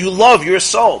because you love your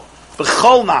soul.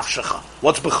 B'chol nafshecha.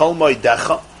 What's b'chol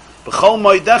moedecha? B'chol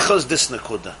moedecha is this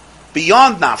nekuda.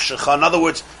 Beyond nafshecha. In other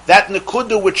words, that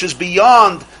nekuda which is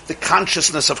beyond the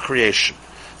consciousness of creation.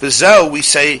 V'zeh, we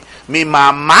say,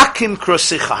 mima'amakim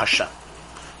krosicha Hashem.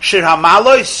 Shir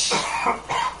ha'malos,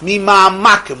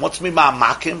 mima'amakim. What's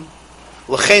mima'amakim?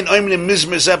 L'chein oimnim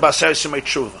mizmir zeh b'aseret simei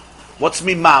tshuva. What's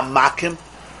mima'amakim?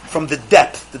 From the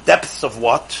depths of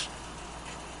what?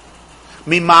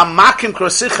 Mima'amakim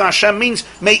krosicha Hashem means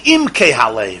me'imkei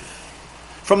halev.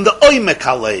 From the oimek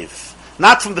halev.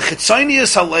 Not from the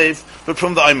chitzonius halev, but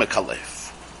from the oimek halev.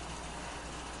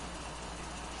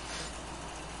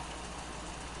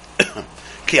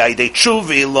 Ki aidei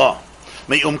tshuva ilah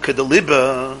me'umke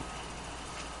deliba.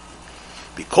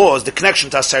 Because the connection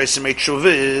to Aseret Simei Tshuva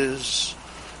is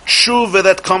tshuva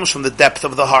that comes from the depth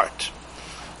of the heart.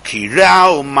 Ki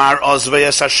ra'u mar ozvei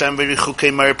es Hashem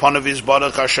v'richukei mer panav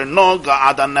yizbarach asher noga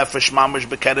ad hanefesh mamash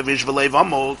b'kerev ish v'leiv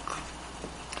amok.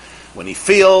 when he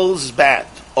feels bad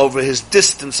over his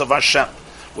distance of Hashem,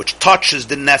 which touches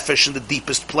the nefesh in the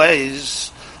deepest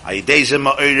place, Hashem mehelem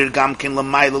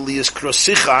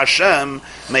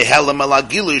el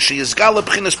agilu sheyizgala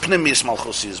b'chinas pnimius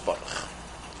malchus yizbarach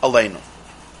aleinu.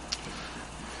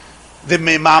 The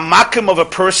memakim of a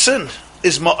person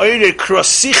is ma'orer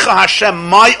krasicha Hashem.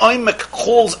 My oimek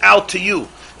calls out to you.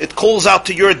 It calls out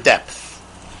to your depth.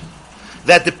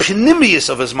 That the pnimius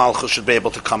of his malchus should be able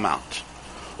to come out.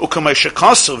 Ukamei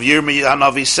shekasuv, Yirmiyah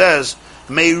Hanavi says,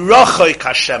 meirachoik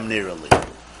Hashem nirali.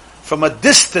 From a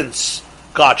distance,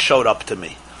 God showed up to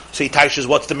me. So he teaches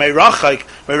what's the meirachoik.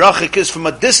 Meirachoik is from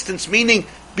a distance, meaning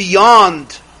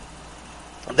beyond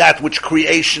that which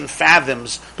creation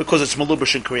fathoms, because it's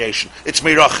malubish in creation. It's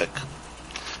meirachik.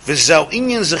 V'zeu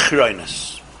inyan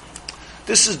zechroinus.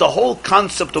 This is the whole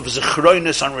concept of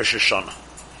zechroinus on Rosh Hashanah.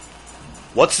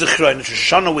 What's zechroinus?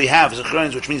 Rosh Hashanah we have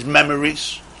zechroinus, which means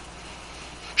memories.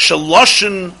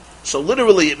 Shaloshin, so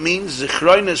literally it means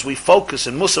zechroinus, we focus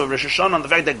in Musaf Rosh Hashanah on the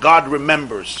fact that God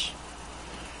remembers.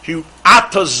 He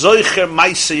ata zoicher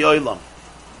ma'asei olam.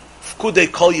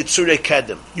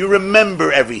 You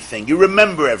remember everything. You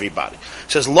remember everybody.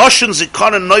 It says,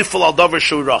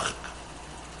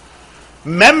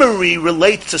 memory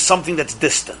relates to something that's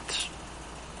distant.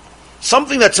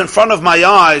 Something that's in front of my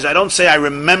eyes, I don't say I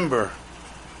remember.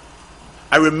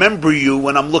 I remember you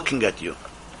when I'm looking at you.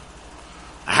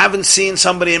 I haven't seen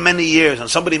somebody in many years, and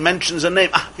somebody mentions a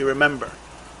name, you remember.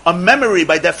 A memory,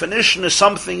 by definition, is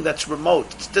something that's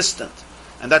remote, it's distant.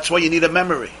 And that's why you need a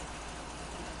memory.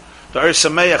 The Ar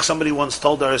Sameach, somebody once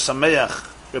told the Ar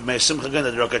Sameach, Reb Meir Simcha Gen,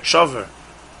 that Roket Shover,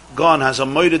 gone, has a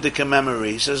moidedik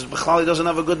memory. He says, B'chlal, he doesn't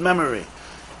have a good memory.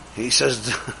 He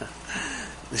says,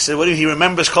 he said, what do you, he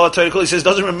remembers Kol HaTorah Kol? He says,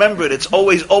 doesn't remember it. It's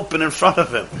always open in front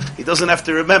of him. He doesn't have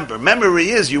to remember. Memory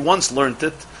is, you once learned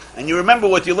it, and you remember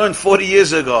what you learned 40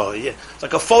 years ago. It's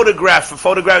like a photograph. He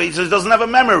says, doesn't have a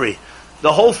memory.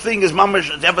 The whole thing is,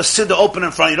 mamash, you have a siddur open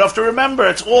in front of you. You don't have to remember.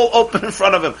 It's all open in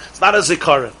front of him. It's not a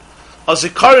zikaron. A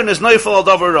zikaron is noifel al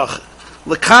davar rach.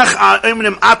 Lekach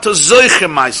ha'omrim ata zoiche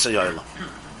ma'asei olam.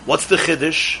 What's the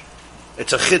chiddush?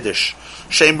 It's a chiddush.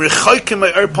 Sheim rechoikim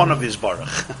me'er panav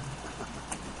yizbarach.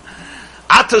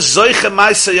 Ata zoiche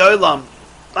ma'asei olam.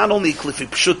 Not only klifi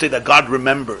pshute that God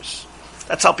remembers.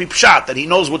 That's how pshat, that He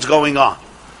knows what's going on.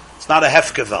 It's not a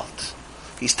hefgevelt.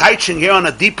 He's teaching here on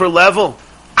a deeper level.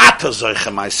 Ata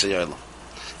zoiche ma'asei olam.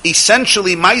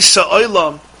 Essentially, ma'asei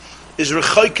olam is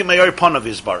rechoikim me'er panav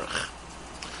yizbarach.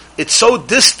 It's so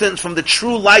distant from the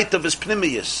true light of his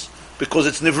pnimius, because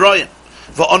it's nivroyin.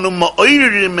 V'anu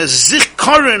ma'oirim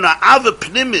ezikaron ha'ava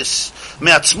pnimis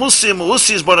me'atzmusi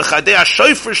me'usis barach hadei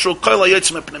ha'shofer shul kol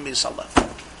ha'yotz me'pnimis halev.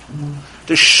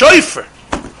 The shofer,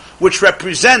 which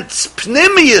represents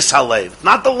pnimius halev,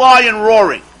 not the lion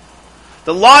roaring.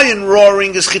 The lion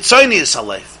roaring is chitzonius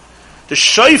halev. The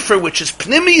shofer, which is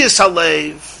pnimius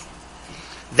halev,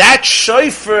 that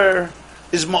shofer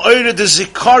is ma'oir de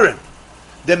zikaron.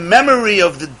 The memory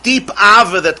of the deep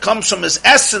ava that comes from his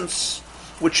essence,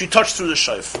 which you touch through the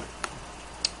shofar.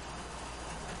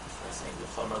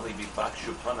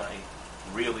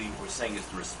 Really, we're saying is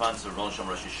the response of Rosh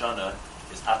Hashanah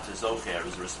is Ata Zocher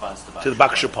is the response to the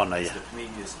Bak Shupana, yeah. The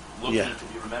Pnimius looking to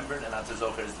be remembered, and Ata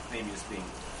Zocher is the Pnimius being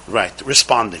right,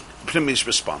 responding. Pnimius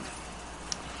responding.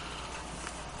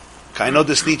 Okay, I know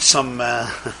this needs some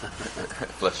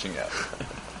fleshing out.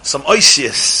 Some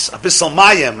oisius, abyssal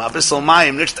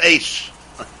mayim, nicht eish.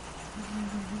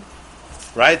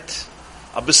 Right?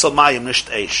 Abyssal mayim, nicht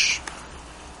eish.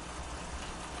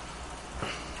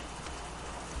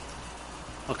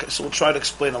 Okay, so we'll try to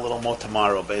explain a little more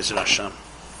tomorrow, Be'ezer Hashem.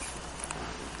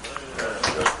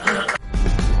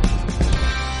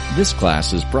 This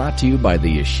class is brought to you by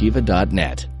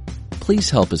theyeshiva.net. Please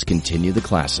help us continue the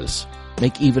classes.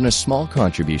 Make even a small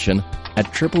contribution at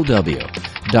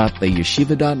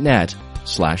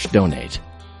www.theyeshiva.net/donate.